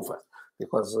can cover.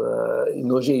 Because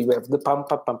in Auger you have the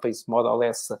Pampa. Pampa is more or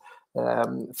less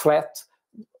flat.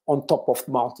 On top of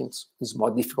the mountains, it's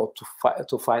more difficult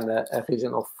to find a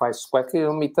region of 5 square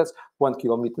kilometers. 1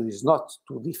 kilometer is not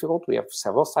too difficult. We have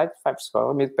several sites. 5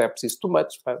 square meters perhaps is too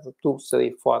much. 2,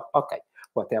 3, 4, okay,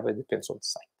 whatever, depends on the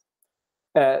site.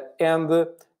 And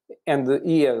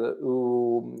here,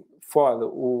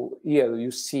 here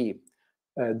you see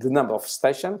the number of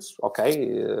stations,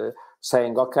 okay,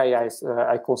 saying, okay,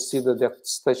 I consider that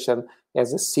station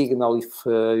as a signal if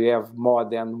you have more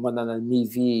than 100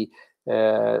 MeV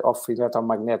of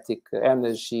electromagnetic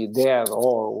energy there,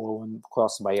 or when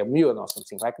crossed by a muon or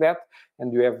something like that,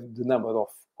 and you have the number of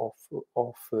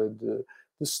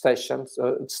the station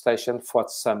for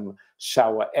some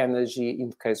shower energy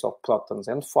in case of protons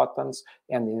and photons,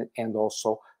 and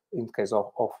also in case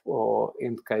of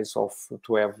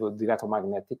to have the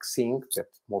electromagnetic thing, that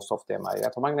most of them are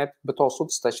electromagnetic, but also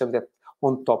the station that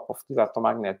on top of the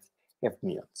electromagnetic have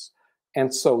muons.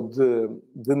 And so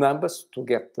the numbers to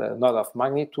get an order of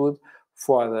magnitude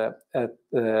for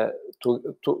 1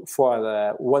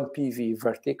 PV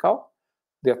vertical,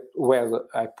 that where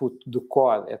I put the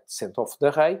core at the center of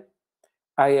the array,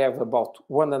 I have about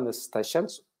 100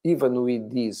 stations, even with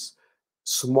these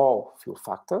small field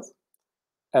factors,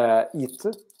 and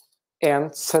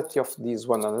 30 of these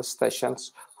 100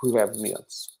 stations will have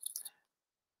muons.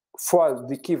 For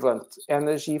the equivalent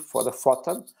energy for the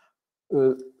photon,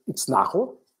 it's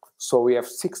narrow, so we have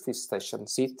 60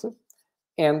 stations it,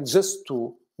 and just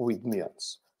 2 with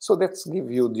muons. So that's give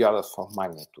you the order of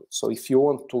magnitude. So if you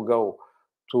want to go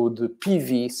to the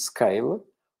PV scale,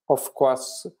 of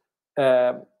course,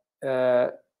 and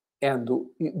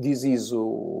this is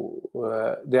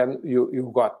then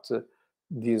you got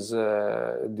these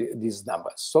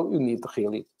numbers. So you need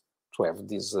really to have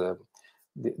this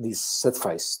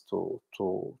surface to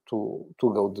go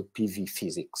to PV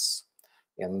physics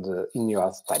and in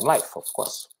your time life, of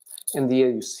course. And here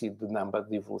you see the number,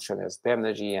 the evolution as the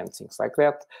energy and things like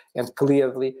that. And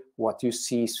clearly, what you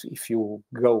see is if you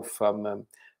go from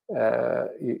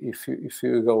if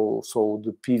you go, so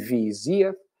the PV is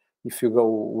here. If you go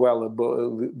well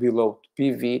above, below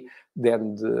PV,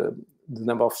 then the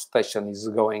number of stations is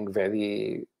going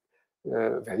very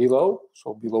low,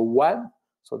 so below 1.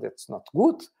 So that's not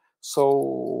good. So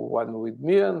 1 with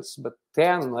muons, but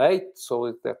 10, 8,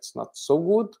 so that's not so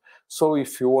good. So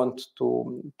if you want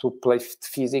to play with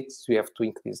physics, you have to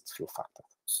increase the field factor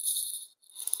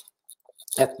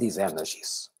at these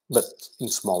energies, but in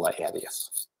smaller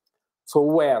areas. So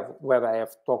where I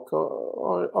have talked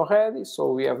already,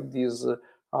 so we have this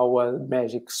our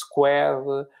magic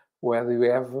square, where we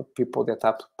have people that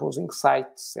are proposing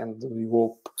sites, and we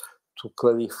hope to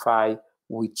clarify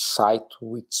which site,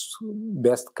 which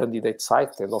best candidate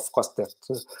site, and of course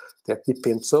that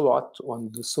depends a lot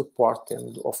on the support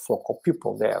and of local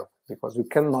people there, because we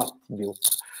cannot build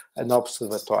an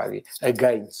observatory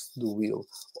against the will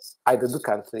either the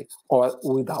country or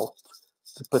without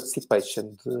the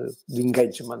participation, the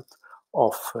engagement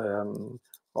of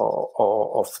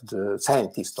the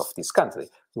scientists of this country.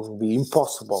 It will be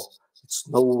impossible. It's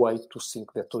no way to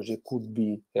think that OG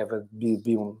could ever be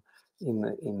built in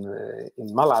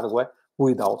Malargüe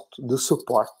without the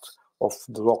support of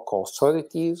the local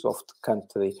authorities, of the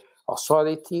country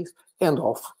authorities, and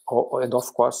of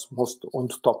course, most on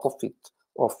the top of it,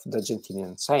 of the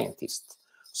Argentinian scientists.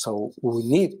 So we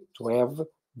need to have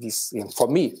this, and for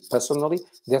me personally,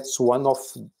 that's one of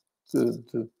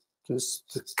the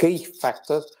key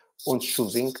factors on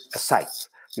choosing a site.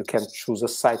 You can choose a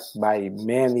site by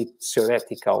many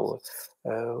theoretical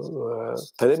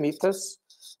parameters.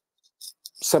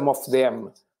 Some of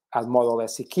them are more or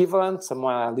less equivalent, some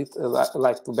are a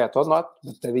little better or not,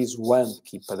 but there is one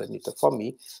key parameter for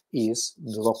me, is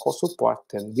the local support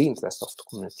and the interest of the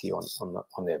community on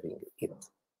having it.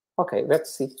 Okay,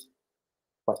 let's see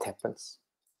what happens.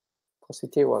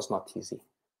 Positive was not easy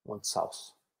on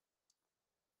south.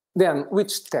 Then,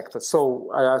 which detectors? So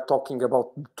I am talking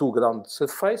about the 2 ground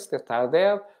surfaces that are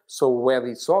there. So where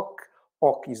is OC?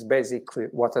 OC is basically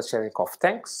water sharing of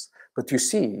tanks, but you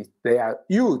see they are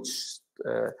huge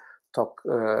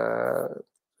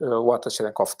water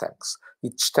sharing of tanks.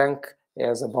 Each tank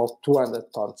has about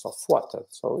 200 tons of water,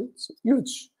 so it's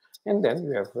huge. And then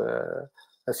you have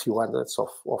a few hundreds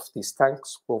of these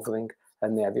tanks covering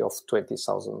an area of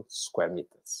 20,000 square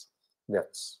meters.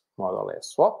 That's more or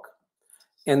less OC.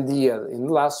 And here in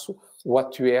Laço,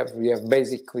 what we have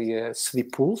basically 3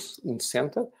 pools in the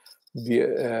center,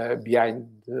 behind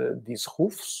these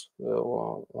roofs,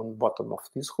 on the bottom of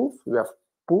this roof. We have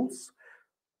pools.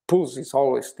 Pools is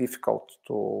always difficult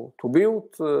to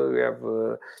build. We have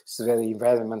it's very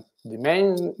environment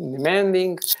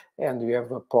demanding, and we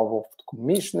have a problem of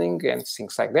commissioning and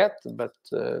things like that. But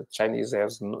Chinese are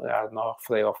not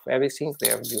afraid of everything. They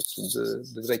have built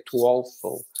the Great Wall,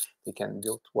 so they can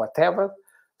build whatever.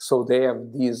 So they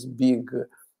have these big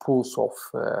pools of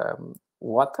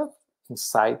water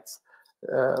inside.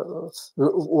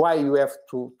 Why you have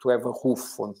to have a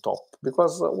roof on top?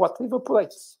 Because water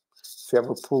evaporates. If you have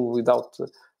a pool without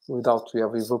you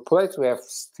have evaporate, we have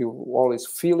still always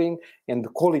filling, and the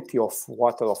quality of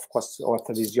water, of course,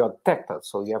 water is your detector,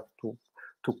 so you have to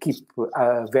keep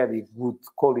a very good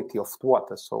quality of the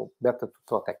water, so better to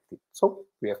protect it. So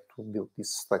we have to build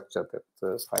this structure at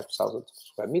 5,000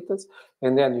 square meters,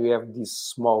 and then you have these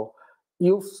small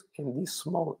hills, and these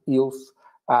small hills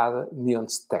are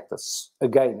muons detectors.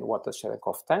 Again, water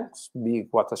Cherenkov tanks, big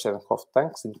water Cherenkov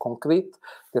tanks in concrete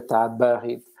that are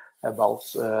buried about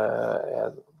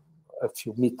a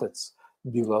few meters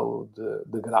below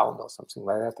the ground or something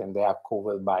like that, and they are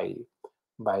covered by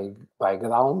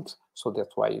ground. So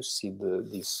that's why you see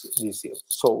this yield.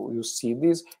 So you see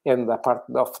this, and apart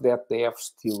of that, they have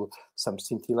still some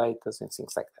scintillators and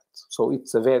things like that. So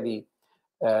it's a very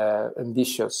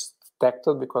ambitious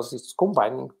detector because it's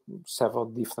combining several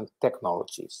different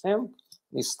technologies, and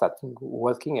it's starting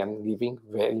working and giving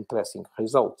very impressive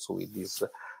results with these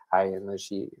high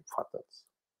energy photons.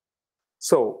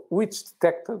 So which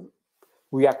detector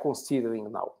we are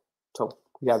considering now? So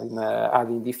we are in a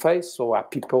R&D phase, so are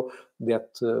people that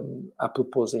are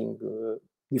proposing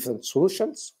different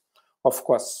solutions. Of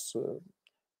course,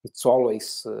 it's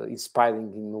always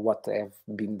inspiring in what have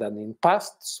been done in the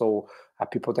past. So are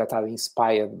people that are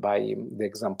inspired by the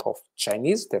example of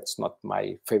Chinese. That's not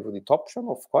my favorite option,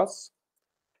 of course,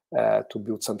 to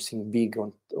build something big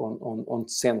on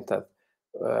center,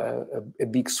 a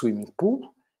big swimming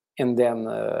pool. And then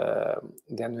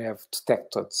we have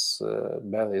detectors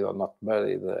buried or not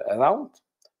buried around,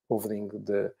 covering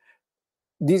the.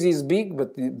 This is big,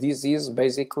 but this is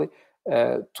basically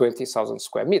 20,000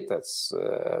 square meters.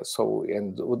 So,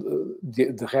 and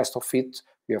the rest of it,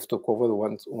 we have to cover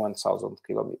 1,000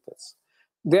 kilometers.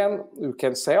 Then you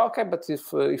can say, okay, but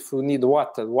if we need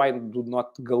water, why do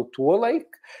not go to a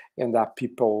lake? And there are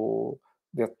people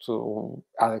that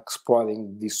are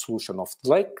exploring the solution of the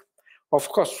lake. Of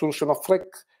course, solution of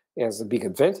lake has a big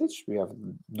advantage. We have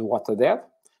the water there,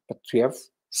 but we have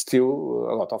still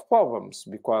a lot of problems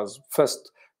because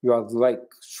first, your lake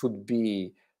should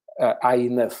be high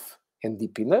enough and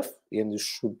deep enough, and you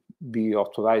should be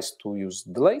authorized to use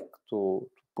the lake to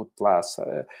put glass,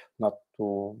 not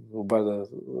to bother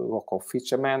local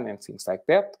fishermen and things like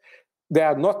that. There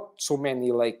are not so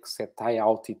many lakes at high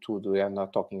altitude. We are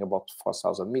not talking about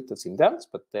 4,000 meters in depth,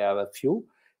 but there are a few,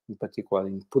 in particular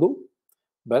in Peru.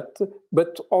 But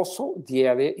also the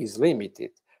area is limited.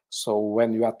 So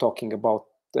when you are talking about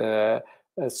a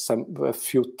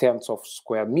few tenths of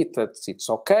square meters, it's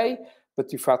okay.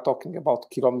 But if you are talking about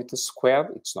kilometers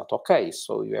squared, it's not okay.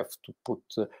 So you have to put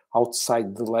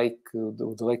outside the lake.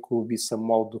 The lake will be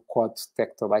somehow the quad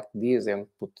detector like this, and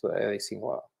put everything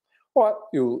on. Or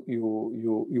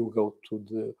you go to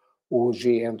the OG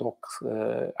and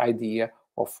OC idea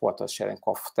of water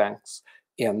Cherenkov tanks.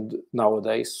 And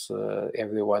nowadays,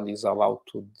 everyone is allowed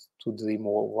to dream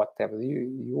or whatever you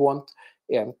want,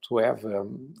 and to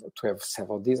have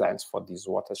several designs for these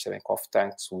water Cherenkov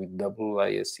tanks with double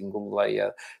layer, single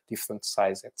layer, different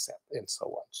size, etc., and so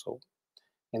on. So,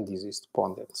 and this is the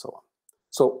pond and so on.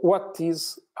 So, what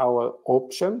is our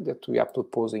option that we are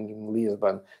proposing in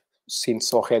Lisbon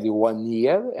since already 1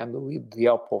 year, and with the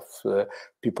help of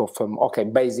people from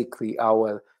basically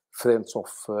our friends of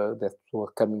that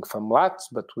were coming from LATS,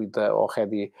 but with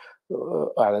already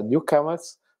other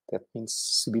newcomers. That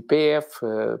means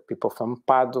CBPF, people from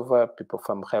Padova, people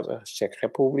from Czech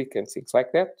Republic, and things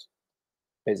like that.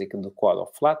 Basically, the core of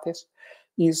LATES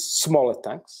is smaller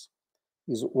tanks,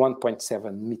 is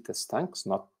 1.7 meters tanks,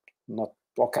 not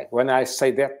okay. When I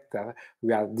say that,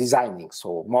 we are designing,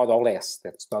 so more or less,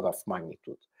 that's not of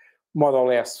magnitude. More or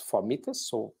less 4 meters,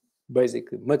 so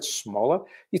basically much smaller.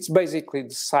 It's basically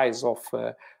the size of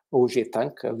OG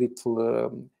tank, a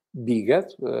little bigger.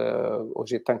 OG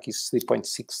tank is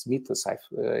 3.6 meters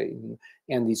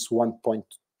and it's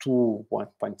 1.2,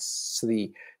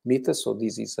 1.3 meters. So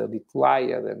this is a little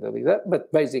higher than the leader,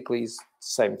 but basically it's the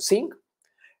same thing.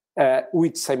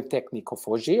 With same technique of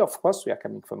OG, of course, we are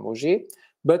coming from OG,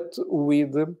 but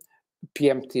with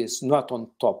PMTs not on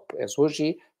top as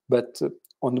OG, but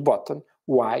on the bottom.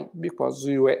 Why? Because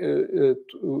you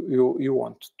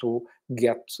want to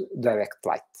get direct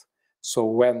light. So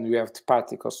when you have the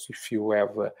particles, if you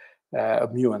have a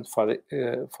muon,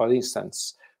 for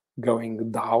instance,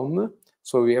 going down,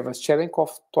 so you have a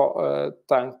Cherenkov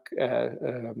tank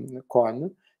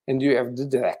cone, and you have the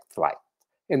direct light.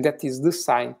 And that is the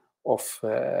sign of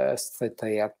a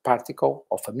straight-ahead particle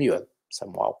of a muon,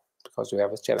 somehow, because you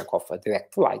have a Cherenkov, a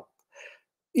direct light.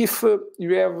 If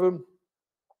you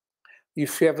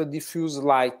have a diffuse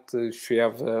light, if you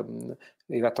have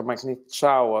electromagnetic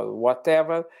shower,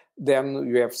 whatever, then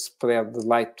you have spread the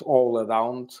light all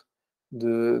around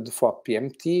the 4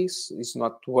 PMTs. It's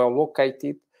not well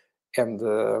located, and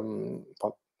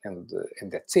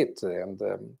that's it.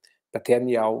 But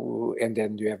anyhow, and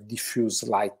then you have diffuse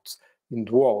light in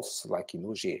the walls, like in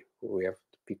OG. We have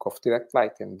the peak of direct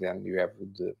light, and then you have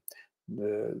the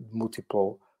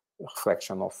multiple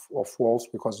reflection of walls,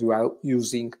 because you are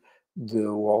using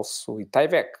the walls with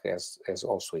IVEC as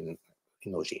also in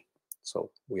OG.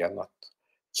 So we are not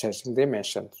changing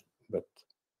dimensions, but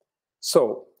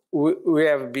so we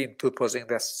have been proposing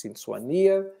that since 1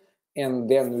 year, and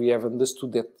then we have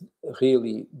understood that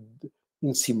really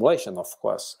in simulation, of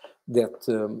course, that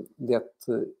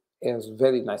has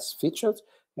very nice features,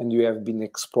 and you have been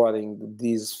exploring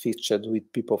these features with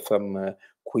people from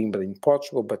Coimbra in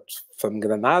Portugal, but from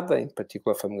Granada, in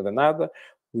particular from Granada.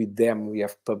 With them, we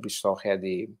have published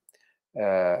already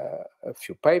a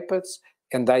few papers.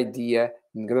 And the idea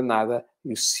in Granada,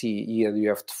 you see here you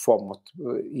have four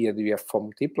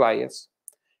multipliers,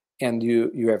 and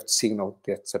you have the signal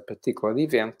that's a particular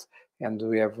event, and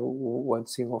we have one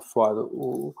signal for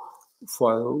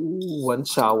one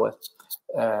shower,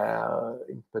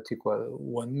 in particular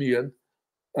 1 million,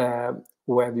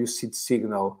 where you see the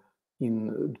signal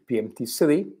in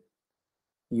PMT3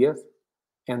 here,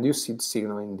 and you see the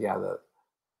signal in the other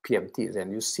PMTs,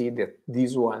 and you see that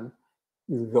this one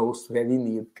goes very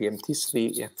near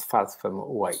PMT3 and far from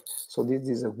away. So this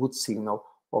is a good signal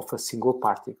of a single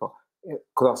particle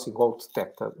crossing all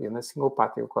detector, and a single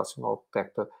particle crossing all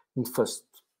detector in first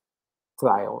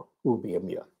trial will be a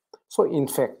million. So in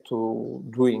fact,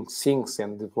 doing things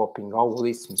and developing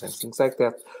algorithms and things like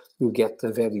that, you get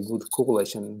a very good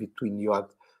correlation between your,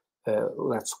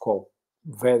 let's call,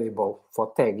 variable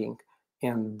for tagging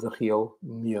and the real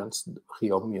muons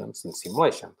in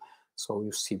simulation. So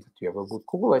you see that you have a good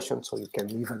correlation, so you can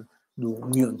even do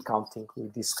muon counting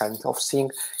with this kind of thing.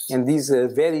 And this is a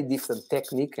very different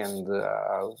technique, and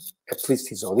at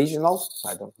least it's original.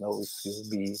 I don't know if it will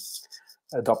be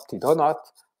adopted or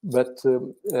not, but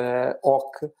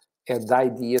OC had the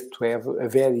idea to have a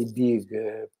very big,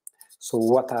 so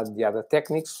what are the other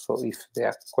techniques? So if there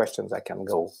are questions, I can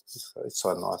go. It's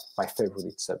not my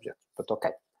favorite subject, but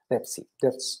okay, let's see.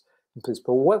 That's in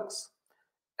principle works.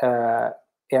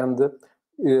 And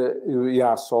we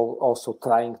are also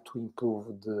trying to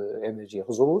improve the energy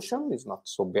resolution. It's not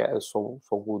so bad, so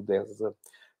good as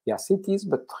it is,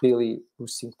 but really we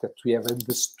think that we have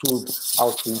understood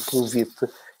how to improve it.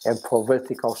 And for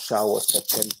vertical showers at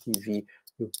 10 TV,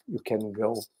 you can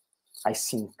go, I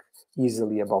think,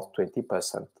 easily about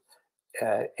 20%.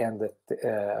 And at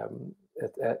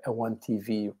 1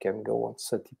 TV, you can go on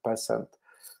 30%.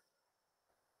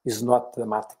 Is not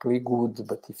dramatically good,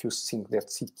 but if you think that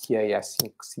CTA, I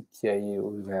think CTA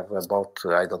will have about,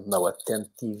 I don't know, at 10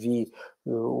 TV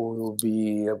will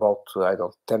be about,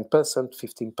 10%,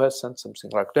 15%,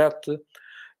 something like that.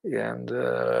 And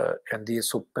this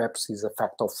so perhaps is a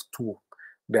factor of 2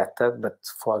 better, but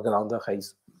for ground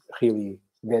arrays, really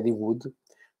very good.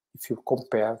 If you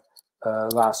compare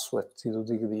LASSO at 0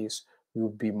 degrees, will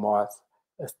be more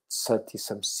at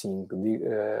 30-something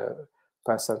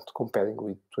percent comparing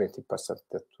with 20%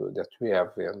 that we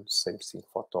have, and same thing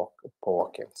for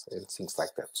power cans and things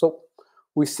like that. So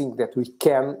we think that we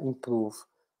can improve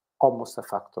almost a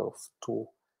factor of 2,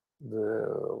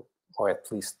 or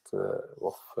at least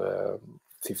of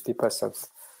 50%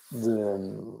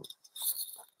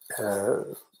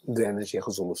 the energy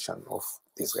resolution of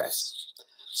these guys.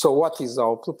 So what is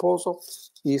our proposal?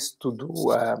 Is to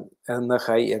do an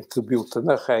array and to build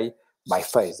an array by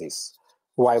phases.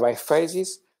 Why by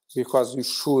phases? Because you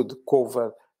should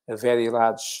cover a very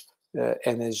large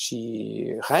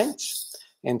energy range.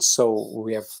 And so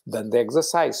we have done the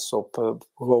exercise. So per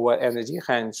lower energy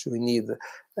range, we need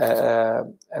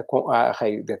an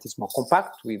array that is more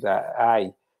compact with a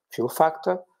high fill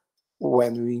factor.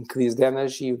 When we increase the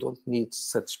energy, you don't need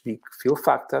such big fill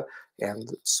factor.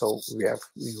 And so we have,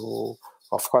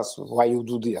 of course, why you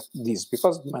do this?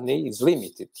 Because money is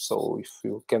limited. So if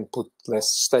you can put less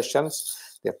stations,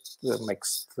 that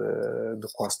makes the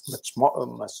cost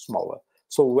much smaller.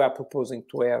 So we are proposing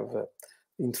to have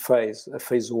in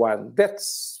phase 1,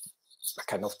 that's a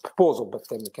kind of proposal, but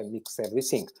then you can mix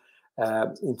everything.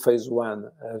 In phase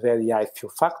 1, a very high fill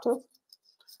factor,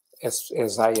 as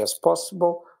high as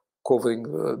possible, covering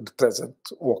the present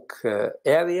work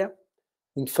area.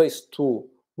 In phase 2,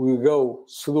 we go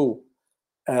through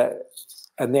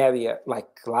an area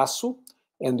like LASSO,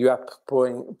 and you are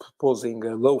proposing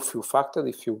a low fill factor.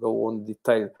 If you go on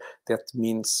detail, that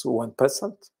means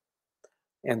 1%,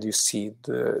 and you see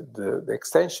the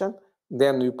extension.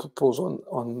 Then you propose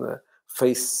on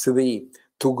phase 3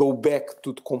 to go back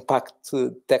to the compact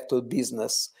detector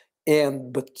business,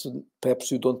 but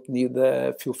perhaps you don't need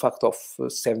a fill factor of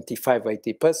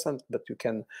 75-80%, but you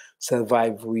can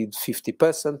survive with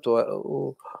 50%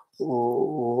 or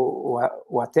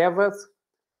whatever.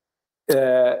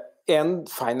 And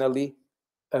finally,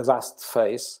 a last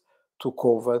phase to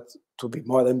cover, to be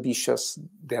more ambitious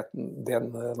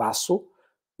than LASSO,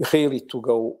 really to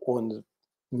go on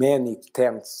many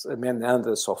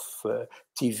hundreds of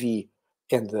TV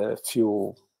and a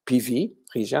few PV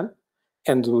region,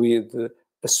 and with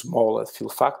a smaller fill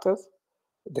factor.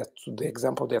 That the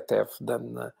example that I've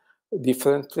done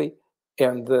differently,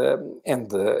 and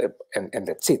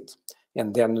that's it.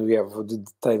 And then we have the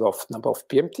detail of number of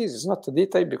PMTs. It's not a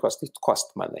detail because it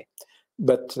costs money,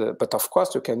 but of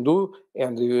course you can do,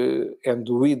 and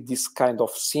with this kind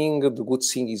of thing, the good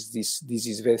thing is this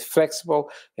is very flexible,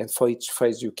 and for each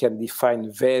phase you can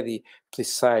define very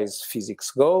precise physics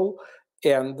goal,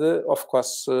 and of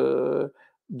course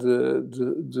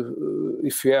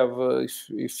if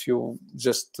you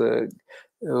just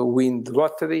win the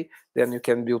lottery, then you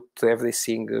can build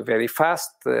everything very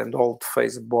fast and all the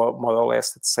phase more or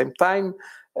less at the same time.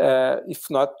 If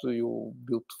not, you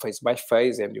build phase by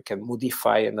phase, and you can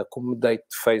modify and accommodate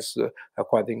phase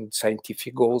according to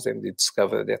scientific goals, and you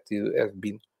discover that it has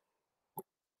been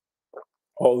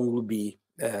all will be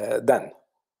done.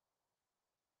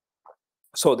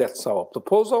 So that's our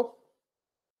proposal.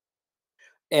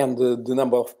 And the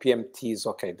number of PMTs,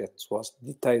 okay, that was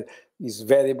detailed, is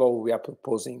variable. We are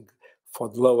proposing for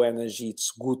the low energy,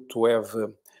 it's good to have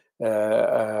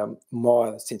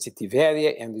more sensitive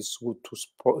area, and it's good to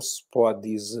support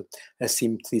this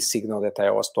asymmetry signal that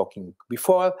I was talking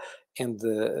before. And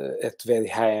at very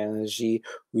high energy,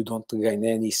 we don't gain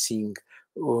anything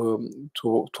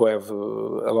to have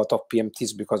a lot of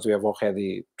PMTs, because we have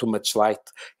already too much light,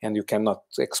 and you cannot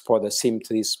explore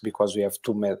asymmetries because we have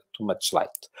too much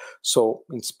light. So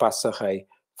in sparse array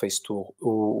phase 2,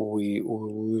 we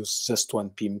use just 1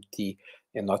 PMT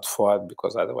and not 4,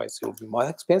 because otherwise it will be more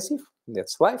expensive.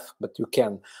 That's life. But you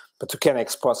can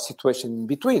explore situation in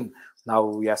between. Now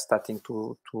we are starting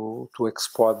to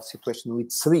explore the situation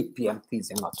with 3 PMTs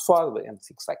and not 4, and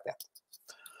things like that.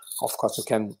 Of course, you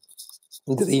can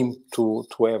dream to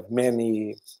have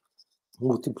many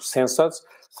multiple sensors.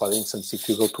 For instance, if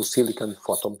you go to silicon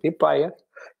photon multiplier,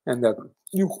 and that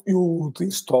you would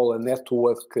install a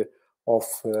network of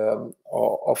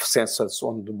sensors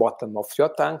on the bottom of your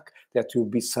tank, that will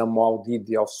be somehow the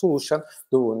ideal solution.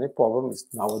 The only problem is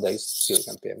nowadays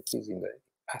silicon PMTs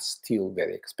are still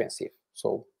very expensive.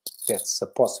 So that's a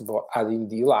possible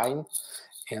R&D line.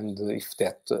 And if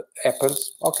that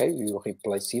happens, okay, you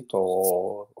replace it,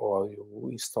 or you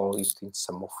install it in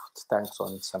some of the tanks, or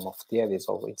in some of the areas,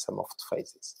 or in some of the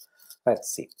phases.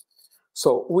 Let's see.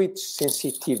 So with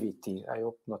sensitivity, I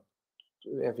hope not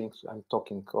I'm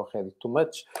talking already too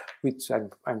much, which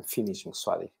I'm finishing,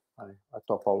 sorry. I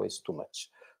talk always too much.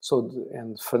 So,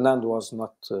 and Fernando was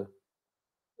not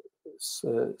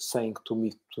saying to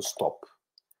me to stop.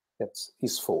 That's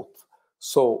his fault.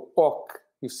 So OC,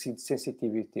 you see the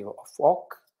sensitivity of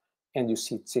OC, and you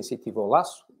see the sensitivity of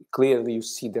LAS. Clearly, you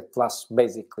see that LAS,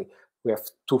 basically, we have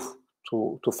two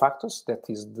factors. That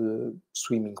is the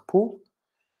swimming pool,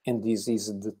 and this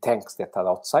is the tanks that are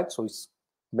outside. So it's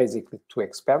basically 2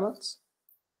 experiments.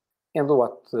 And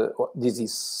what this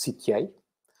is CTA.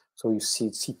 So you see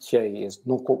CTA is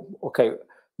no, okay,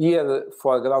 here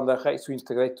for ground arrays you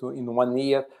integrate in 1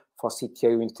 year, for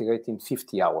CTA you integrate in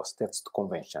 50 hours. That's the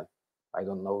convention. I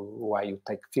don't know why you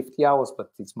take 50 hours,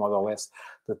 but it's more or less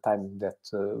the time that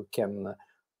you can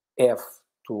have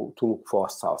to look for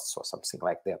stars or something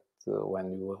like that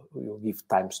when you give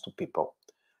times to people.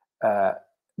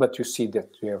 But you see that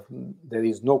there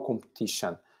is no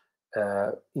competition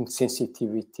in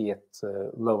sensitivity at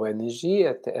low energy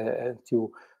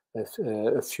until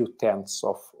a few tenths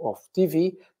of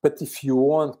TV. But if you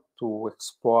want to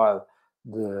explore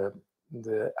the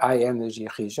high energy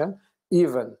region,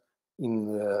 even in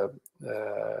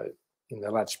a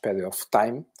large period of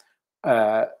time,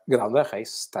 ground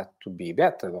arrays start to be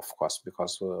better, of course,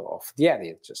 because of the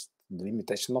area, just the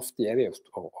limitation of the area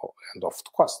and of the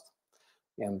cost.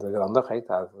 And the ground arrays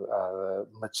are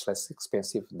much less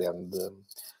expensive than the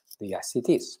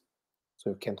ICTs.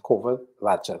 So you can cover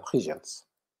larger regions.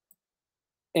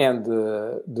 And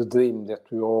the dream that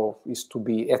we have is to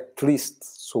be at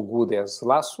least so good as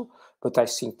LASSO, but I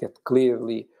think that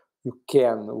clearly you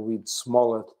can, with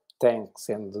smaller tanks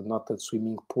and not a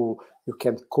swimming pool, you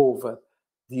can cover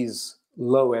these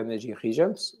low energy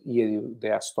regions. Here they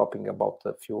are stopping about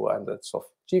a few hundreds of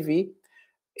GeV.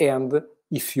 And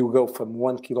if you go from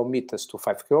 1 kilometer to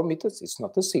 5 kilometers, it's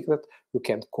not a secret, you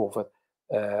can cover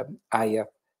higher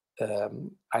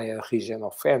region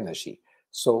of energy.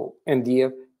 So, and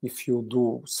here, if you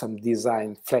do some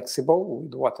design flexible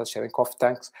with water sharing of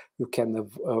tanks, you can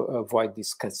avoid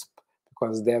this cusp,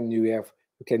 because then you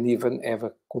can even have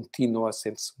a continuous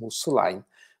and smooth line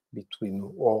between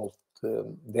all the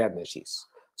energies.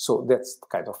 So that's the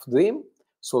kind of dream.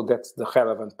 So that's the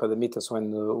relevant parameters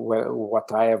when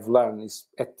what I have learned is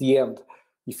at the end,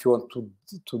 if you want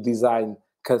to design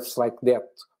curves like that,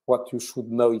 what you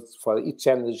should know is for each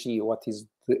energy, what is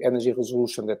the energy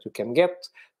resolution that you can get,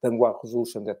 the angular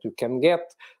resolution that you can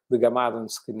get, the gamma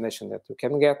discrimination that you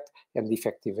can get, and the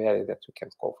effective area that you can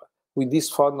cover. With these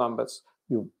 4 numbers,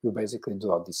 you basically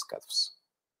draw these curves.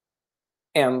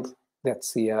 And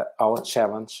that's our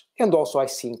challenge, and also I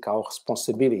think our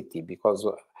responsibility, because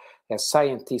as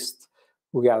scientists,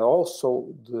 we are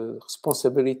also the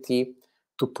responsibility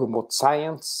to promote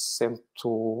science and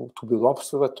to build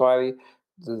observatory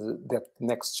that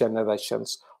next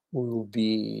generations will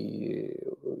be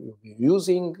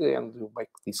using and will make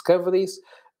discoveries,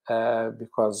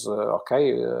 because,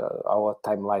 our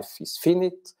time life is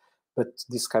finite, but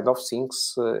this kind of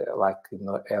things, like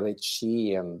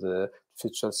LHC and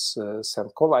Futures Sun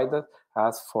Collider,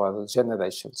 are for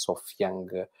generations of young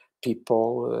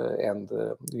people, and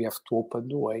we have to open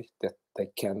the way that they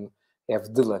can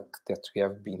have the luck that we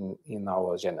have been in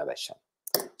our generation.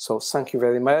 So thank you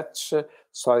very much.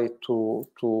 Sorry to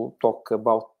talk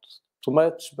about too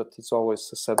much, but it's always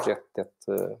a subject that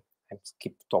I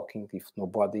keep talking if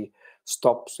nobody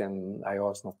stops, and I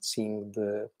was not seeing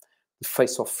the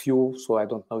face of you, so I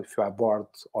don't know if you are bored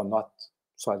or not.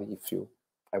 Sorry if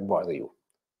I bother you.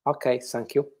 Okay,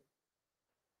 thank you.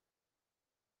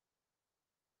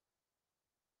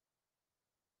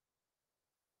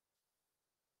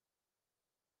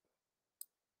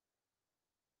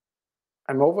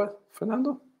 I'm over,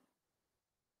 Fernando?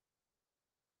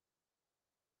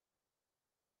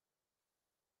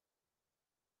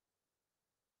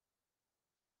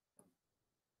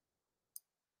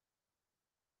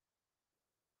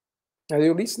 Are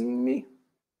you listening to me?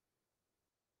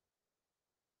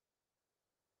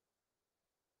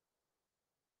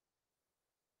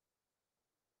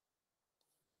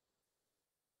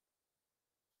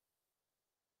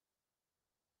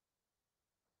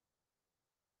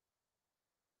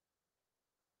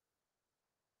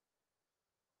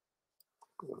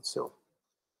 So.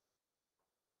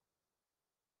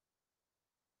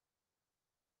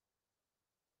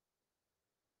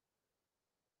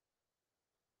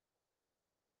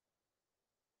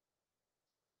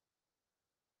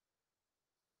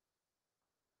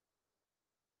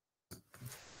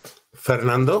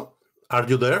 Fernando, are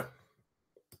you there?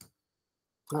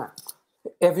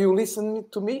 Have you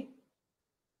listened to me?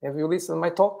 Have you listened to my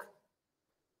talk?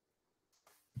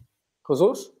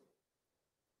 Jesus?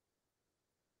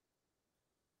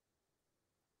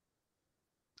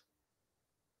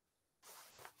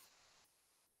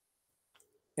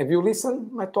 Have you listened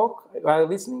to my talk? Are you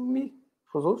listening to me,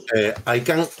 Jesus?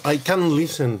 I can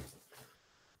listen,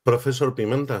 Professor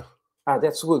Pimenta.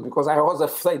 That's good, because I was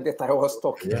afraid that I was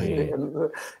talking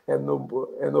and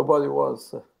nobody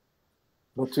was.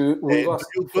 But we lost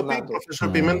do you copy, Professor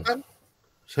Pimenta?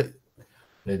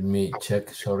 Let me check,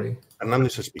 sorry. Fernando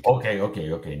is speaking.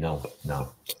 Okay, now.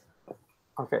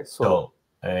 Okay, so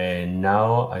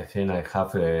now I think I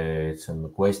have some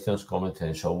questions, comments,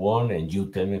 and so on, and you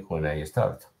tell me when I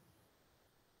start.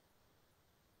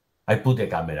 I put the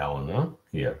camera on,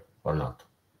 here, or not?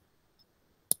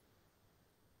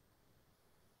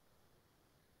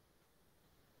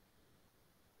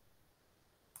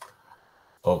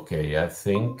 Okay, I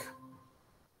think,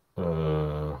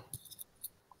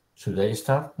 should I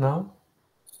start now?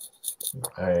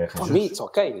 For me, it's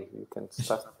okay. You can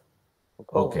start.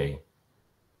 Okay,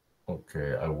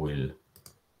 I will.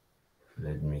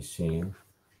 Let me see.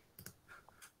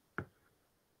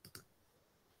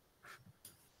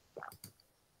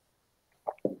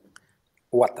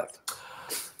 Water.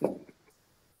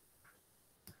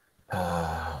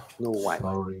 No wine.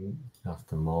 Sorry,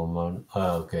 just a moment.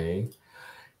 Okay.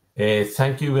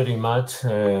 Thank you very much,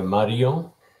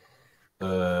 Mario,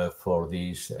 for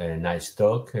this nice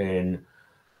talk. And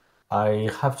I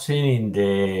have seen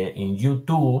in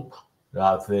YouTube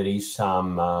that there is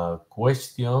some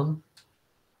question.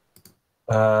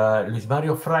 Luis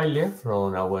Mario Fraile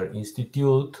from our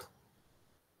institute,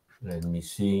 let me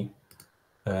see,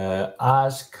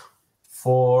 ask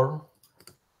for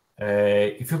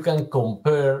if you can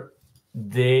compare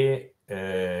the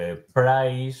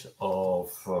price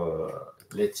of,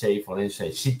 let's say, for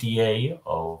instance, CTA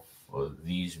of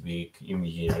these big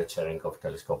imaging Cherenkov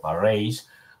telescope arrays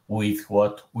with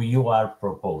what you are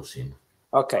proposing.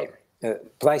 Okay,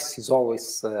 price is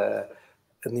always an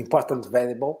important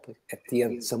variable. At the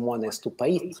end, someone has to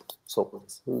pay it, so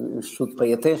you should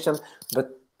pay attention.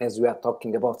 But as we are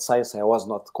talking about science, I was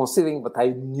not considering, but I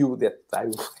knew that I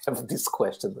would have this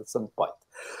question at some point.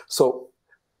 So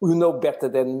you know better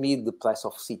than me the price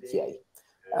of CTA.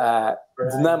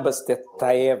 The numbers that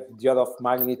I have, the order of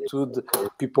magnitude,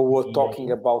 people were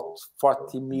talking about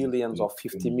 40 millions or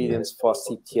 50 millions for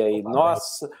CTA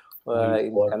North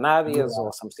in Canarias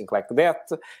or something like that.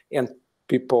 And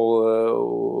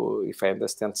people, if I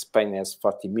understand, Spain has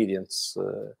 40 millions,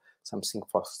 something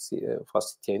for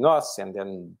CTA North, and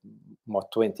then more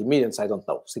 20 millions, I don't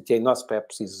know. CTA North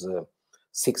perhaps is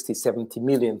 60, 70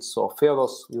 millions of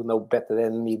euros. You know better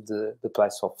than me the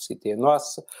price of CTA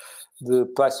North. The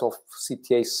price of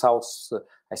CTA South,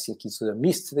 I think, is a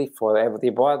mystery for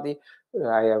everybody.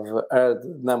 I have heard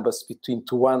numbers between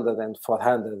 200 and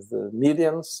 400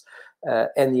 millions.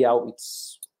 Anyhow,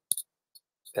 it's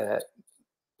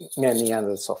many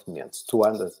hundreds of millions,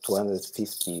 200,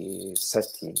 250,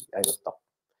 30, I don't know.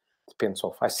 Depends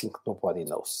on, I think nobody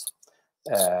knows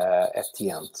at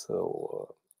the end.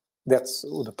 So that's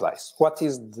the price. What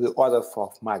is the order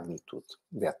of magnitude?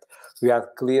 That we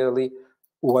are clearly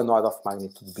 1 order of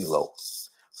magnitude below.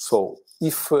 So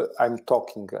if I'm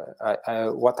talking,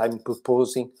 what I'm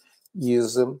proposing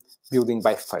is building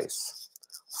by phase.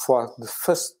 For the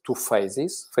first 2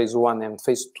 phases, phase 1 and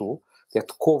phase 2, that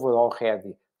cover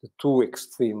already the 2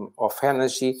 extremes of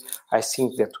energy, I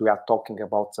think that we are talking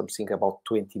about something about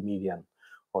 20 million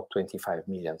or 25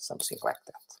 million, something like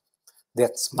that.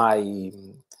 That's my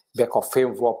back of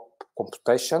envelope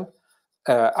computation.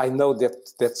 I know that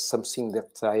that's something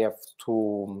that I have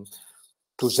to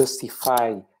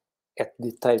justify at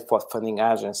detail for funding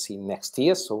agency next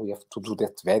year, so we have to do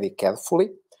that very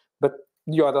carefully. But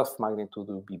the order of magnitude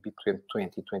will be between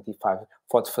 20 and 25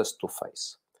 for the first 2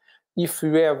 phases. If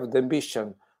you have the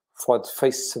ambition for the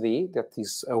phase 3, that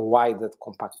is a wider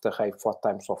compact array 4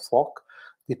 times of flock,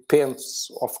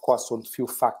 depends, of course, on few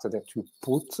factors that you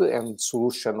put and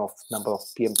solution of number of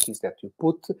PMTs that you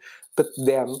put. But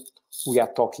then we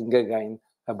are talking again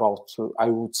about, I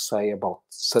would say, about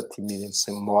 30 million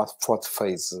and more for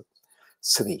phase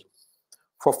 3.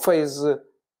 For phase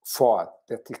 4,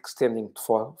 that extending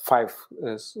for 5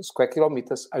 square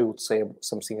kilometers, I would say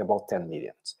something about 10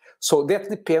 million. So that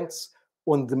depends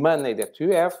on the money that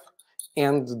you have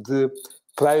and the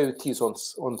priorities on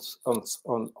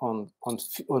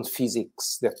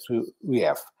physics that we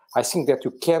have. I think that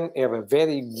you can have a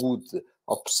very good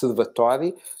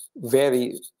observatory,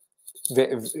 with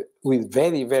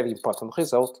very, very important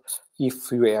result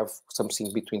if you have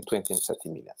something between 20 and 30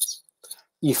 million.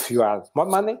 If you have more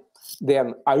money,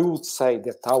 then I would say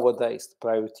that nowadays the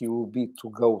priority will be to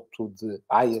go to the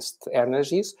highest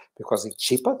energies because it's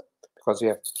cheaper, because you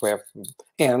have to have,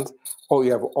 and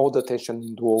you have all the attention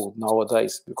in the world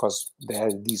nowadays because there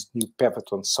are these new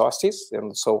pivotal sources,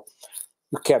 and so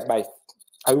you can buy,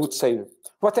 I would say,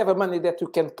 whatever money that you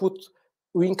can put,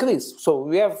 we increase. So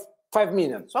we have 5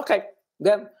 million. Okay,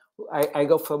 then I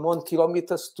go from 1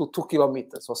 kilometer to 2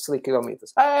 kilometers or 3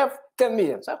 kilometers. I have 10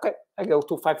 million. Okay, I go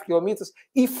to 5 kilometers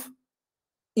if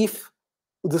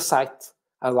the site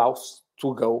allows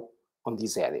to go on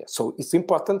this area. So it's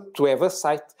important to have a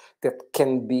site that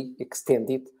can be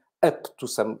extended up to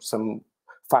some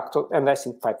factor, and I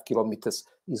think 5 kilometers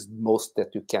is most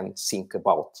that you can think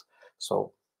about.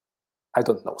 So I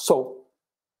don't know. So,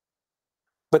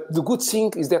 but the good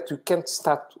thing is that you can't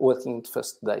start working the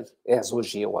first day, as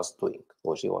Ogier was doing.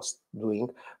 Ogier was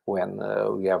doing when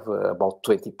we have about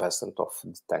 20% of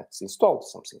the tanks installed,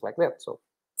 something like that. So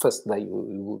first day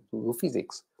you do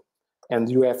physics. And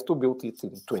you have to build it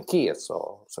in 20 years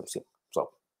or something.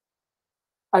 So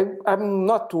I'm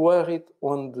not worried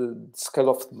on the scale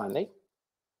of the money.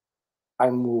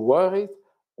 I'm worried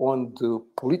on the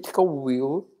political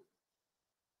will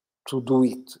to do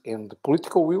it. And the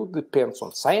political will depends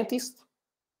on scientists,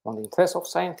 on the interest of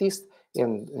scientists,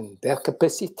 and their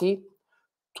capacity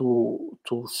to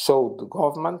show the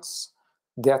governments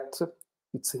that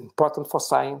it's important for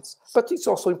science, but it's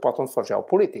also important for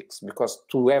geopolitics, because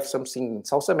to have something in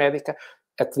South America,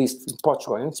 at least in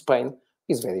Portugal and Spain,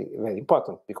 is very, very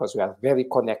important, because we are very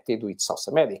connected with South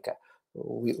America.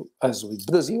 As with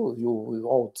Brazil, with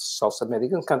all South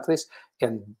American countries,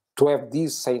 and to have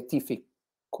this scientific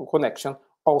connection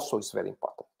also is very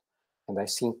important. And I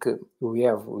think we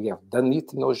have done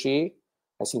it in Ogier.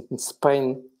 I think in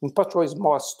Spain, in Portugal is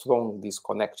more strong, this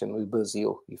connection with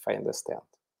Brazil, if I understand.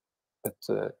 But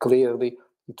clearly,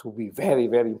 it will be very,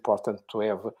 very important to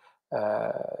have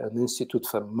an institute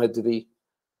from Madrid,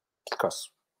 because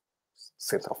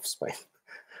center of Spain,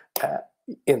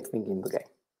 entering in the game.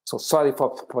 So sorry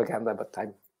for propaganda, but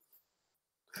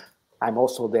I'm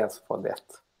also there for that.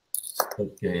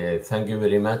 Okay, thank you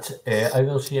very much. I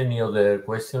don't see any other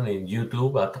question in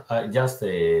YouTube, but just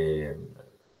a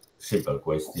simple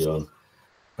question.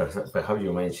 Perhaps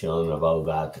you mentioned about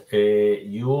that.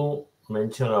 You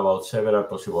mentioned about several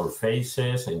possible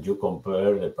phases, and you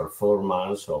compare the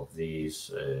performance of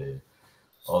this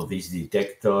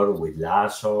detector with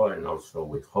LASO and also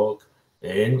with Hawk.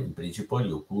 And in principle,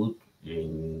 you could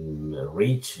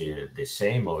reach the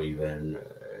same or even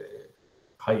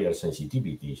higher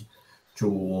sensitivities to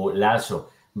LASO.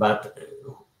 But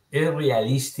a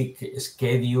realistic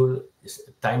schedule,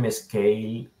 time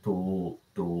scale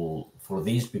for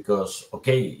this, because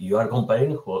okay, you are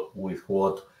comparing with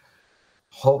what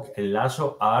Hawk and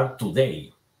LASO are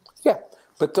today. Yeah,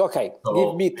 but okay, So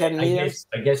give me 10 minutes.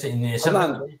 I guess in a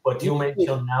certain way, what you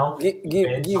mentioned now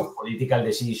depends on political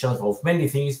decisions of many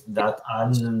things that are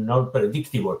not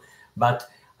predictable. But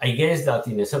I guess that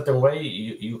in a certain way,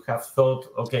 you have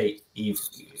thought, okay, if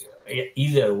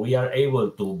either we are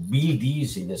able to build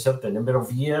this in a certain number of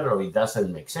years or it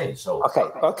doesn't make sense. So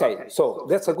okay. So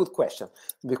that's a good question,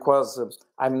 because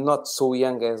I'm not so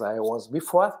young as I was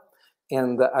before,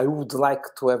 and I would like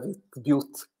to have it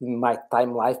built in my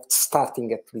time life,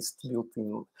 starting at least built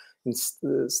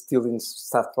still in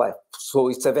start life. So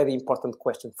it's a very important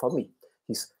question for me: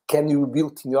 is can you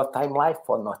build in your time life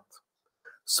or not?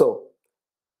 So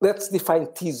let's define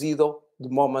T0 the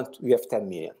moment we have 10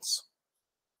 millions.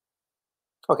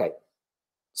 Okay,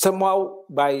 somehow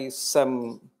by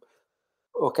some,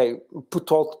 okay,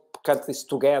 put all countries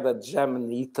together,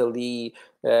 Germany, Italy,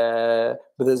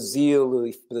 Brazil,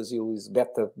 if Brazil is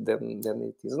better than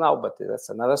it is now, but that's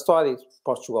another story.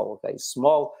 Portugal, okay,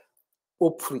 small,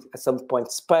 hopefully at some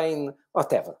point Spain,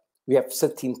 whatever. We have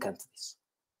 13 countries.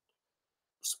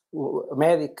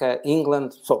 America,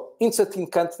 England, so in 13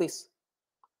 countries,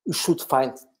 you should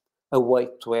find a way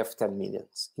to have 10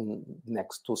 millions in the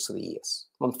next 2-3 years.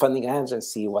 On funding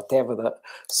agency, whatever,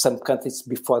 some countries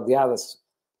before the others.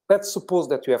 Let's suppose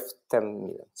that you have 10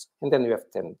 millions, and then you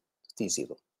have 10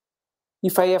 T0.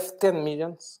 If I have 10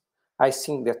 millions, I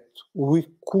think that we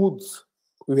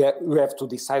have to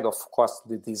decide, of course,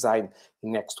 the design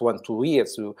in the next 1-2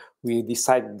 years. We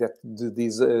decide that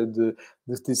the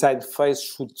design phase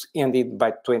should end it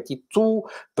by 22,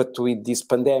 but with this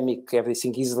pandemic,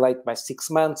 everything is late by 6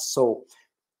 months, so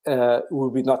it will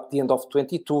be not the end of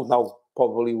 22. Now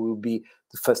probably will be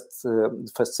the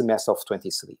first semester of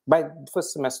 23. By the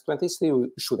first semester 23, we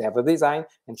should have a design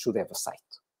and should have a site.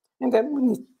 And then we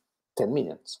need 10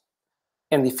 millions.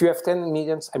 And if you have 10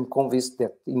 millions, I'm convinced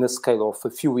that in a scale of a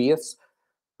few years,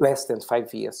 less than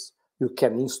 5 years, you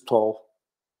can install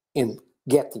and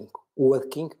getting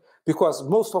working, because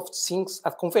most of the things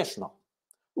are conventional.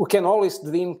 We can always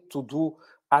dream to do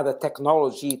other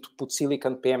technology, to put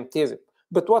silicon PMTs,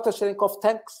 but water sharing of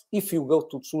tanks, if you go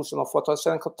to the solution of water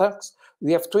sharing of tanks,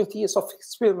 we have 20 years of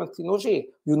experiment in OG.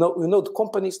 You know the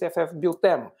companies that have built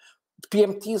them.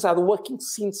 PMTs are working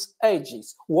since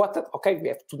ages. Water, okay, we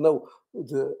have to know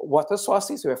the water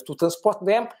sources, we have to transport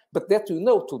them, but that you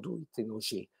know to do it in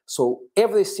OG. So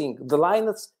everything, the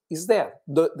liners is there.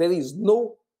 There is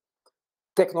no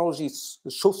technology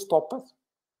showstopper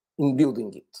in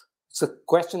building it. It's a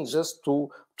question just to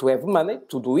have money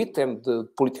to do it, and the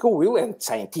political will and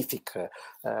scientific.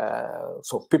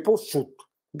 So people should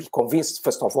be convinced,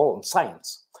 first of all, on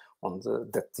science,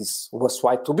 that is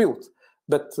worthwhile to build.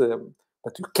 But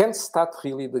you can start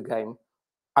really the game,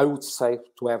 I would say,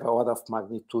 to have an order of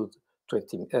magnitude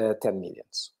 10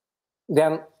 millions.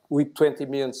 Then with 20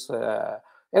 millions,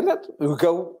 and that will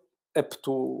go up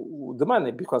to the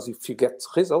money, because if you get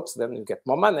results, then you get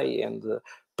more money, and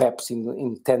perhaps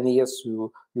in 10 years,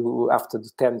 you after the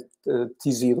 10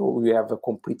 T0, you have a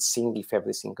complete thing if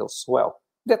everything goes well.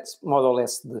 That's more or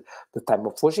less the time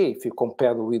of OG. If you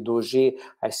compare with OG,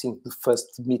 I think the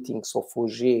first meetings of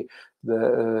OG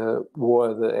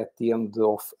were at the end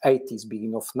of 80s,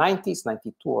 beginning of 90s,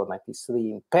 92 or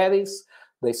 93 in Paris.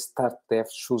 They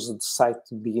choose the site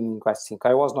beginning, I think.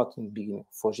 I was not in the beginning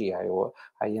of OG.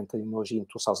 I entered in OG in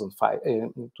 2005,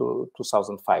 into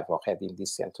 2005 already in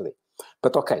this century.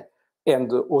 But okay,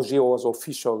 and OG was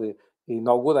officially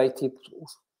inaugurated,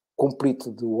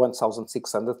 completed the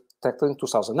 1,600 hectares in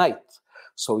 2008.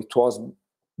 So it was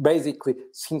basically,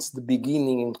 since the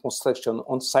beginning in construction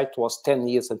on site, was 10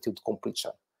 years until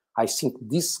completion. I think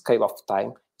this scale of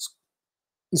time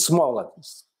is smaller.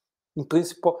 In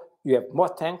principle, you have more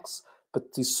tanks, but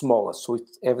it's smaller. So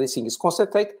everything is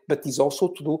concentrated, but it's also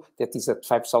to do that is at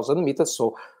 5,000 meters.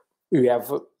 So you have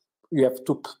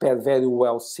to prepare very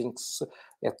well things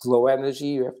at low energy.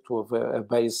 You have to have a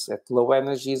base at low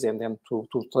energies, and then to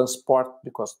transport,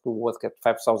 because to work at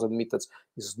 5,000 meters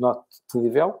is not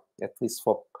trivial, at least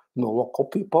for no local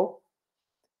people.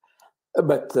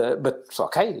 But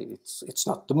okay, it's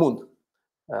not the moon.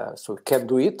 So you can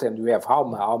do it, and we have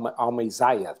Alma is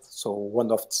higher. So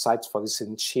one of the sites for this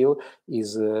in Chile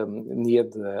is near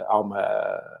the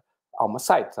Alma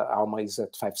site. Alma is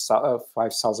at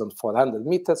 5,400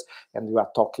 meters, and we are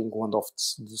talking one of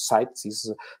the sites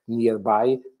is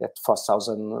nearby at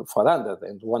 4,400,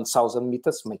 and 1,000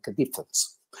 meters make a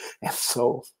difference. And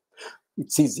so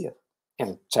it's easier,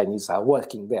 and Chinese are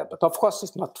working there. But of course,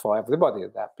 it's not for everybody.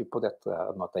 There are people that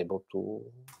are not able to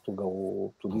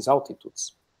go to these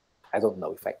altitudes. I don't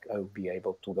know if I will be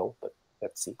able to go, but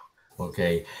let's see.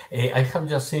 Okay. I have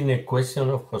just seen a question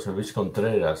of José Luis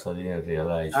Contreras. I didn't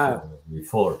realize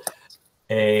before.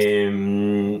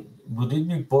 Would it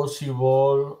be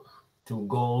possible to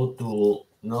go to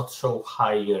not so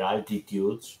higher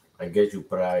altitudes? I guess you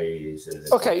price.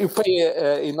 Okay, you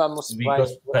pay enormous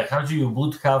because price. Perhaps you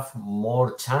would have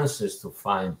more chances to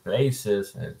find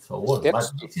places and so on.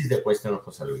 But this is the question of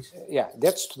José Luis. Yeah,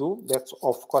 that's true. That's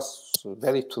of course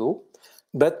very true.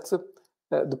 But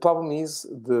the problem is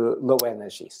the low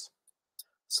energies.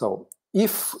 So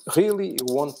if really you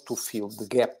want to fill the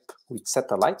gap with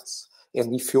satellites,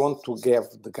 and if you want to have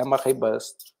the gamma ray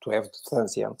burst, to have the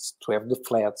transients, to have the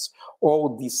flats,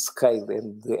 all this scale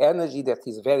and the energy that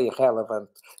is very relevant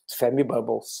to Fermi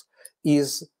bubbles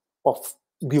is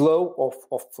below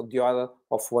the order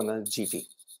of 100 GeV.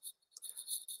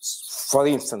 For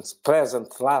instance, present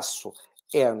LASSO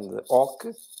and OC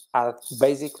are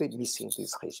basically missing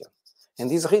this region. And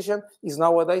this region is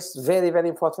nowadays very, very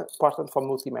important for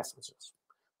multi-messengers,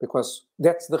 because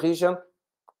that's the region.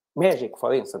 Magic,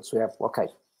 for instance, we have,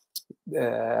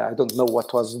 I don't know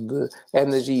what was the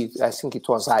energy, I think it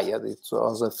was higher, it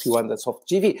was a few hundreds of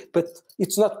GeV, but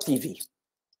it's not PV.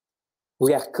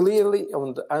 We are clearly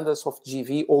on the hundreds of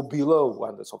GeV or below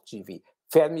hundreds of GeV.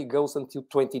 Fermi goes until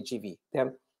 20 GeV,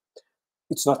 then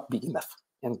it's not big enough.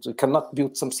 And we cannot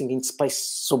build something in space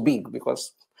so big,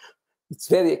 because it's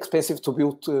very expensive to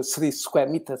build 3 square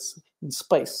meters in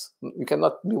space. You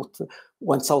cannot build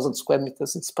 1,000 square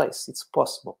meters in space. It's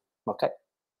possible, okay?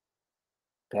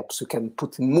 Perhaps you can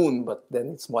put in moon, but then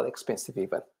it's more expensive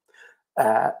even.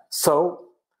 So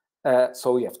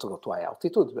you have to go to high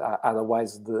altitude.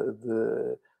 Otherwise,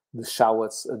 the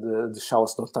showers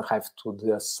don't arrive to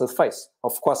the surface.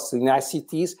 Of course, in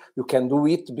ICTs, you can do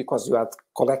it because you are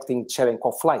collecting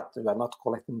Cherenkov light. You are not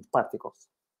collecting particles.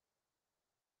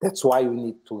 That's why you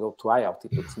need to go to high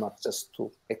altitudes, not just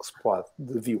to explore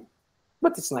the view.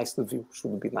 But it's nice to view,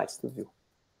 should be nice to view.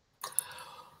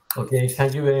 Okay,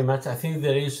 thank you very much. I think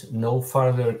there is no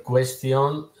further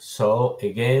question. So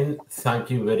again, thank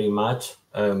you very much,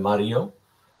 Mário.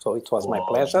 So it was my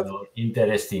pleasure.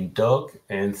 Interesting talk,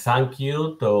 and thank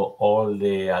you to all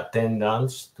the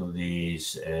attendants to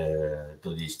this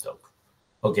talk.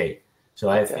 Okay, so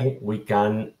I think we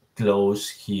can close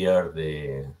here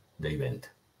the event.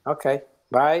 Ok,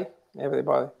 bye,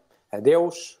 everybody.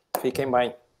 Adeus, fiquem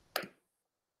bem.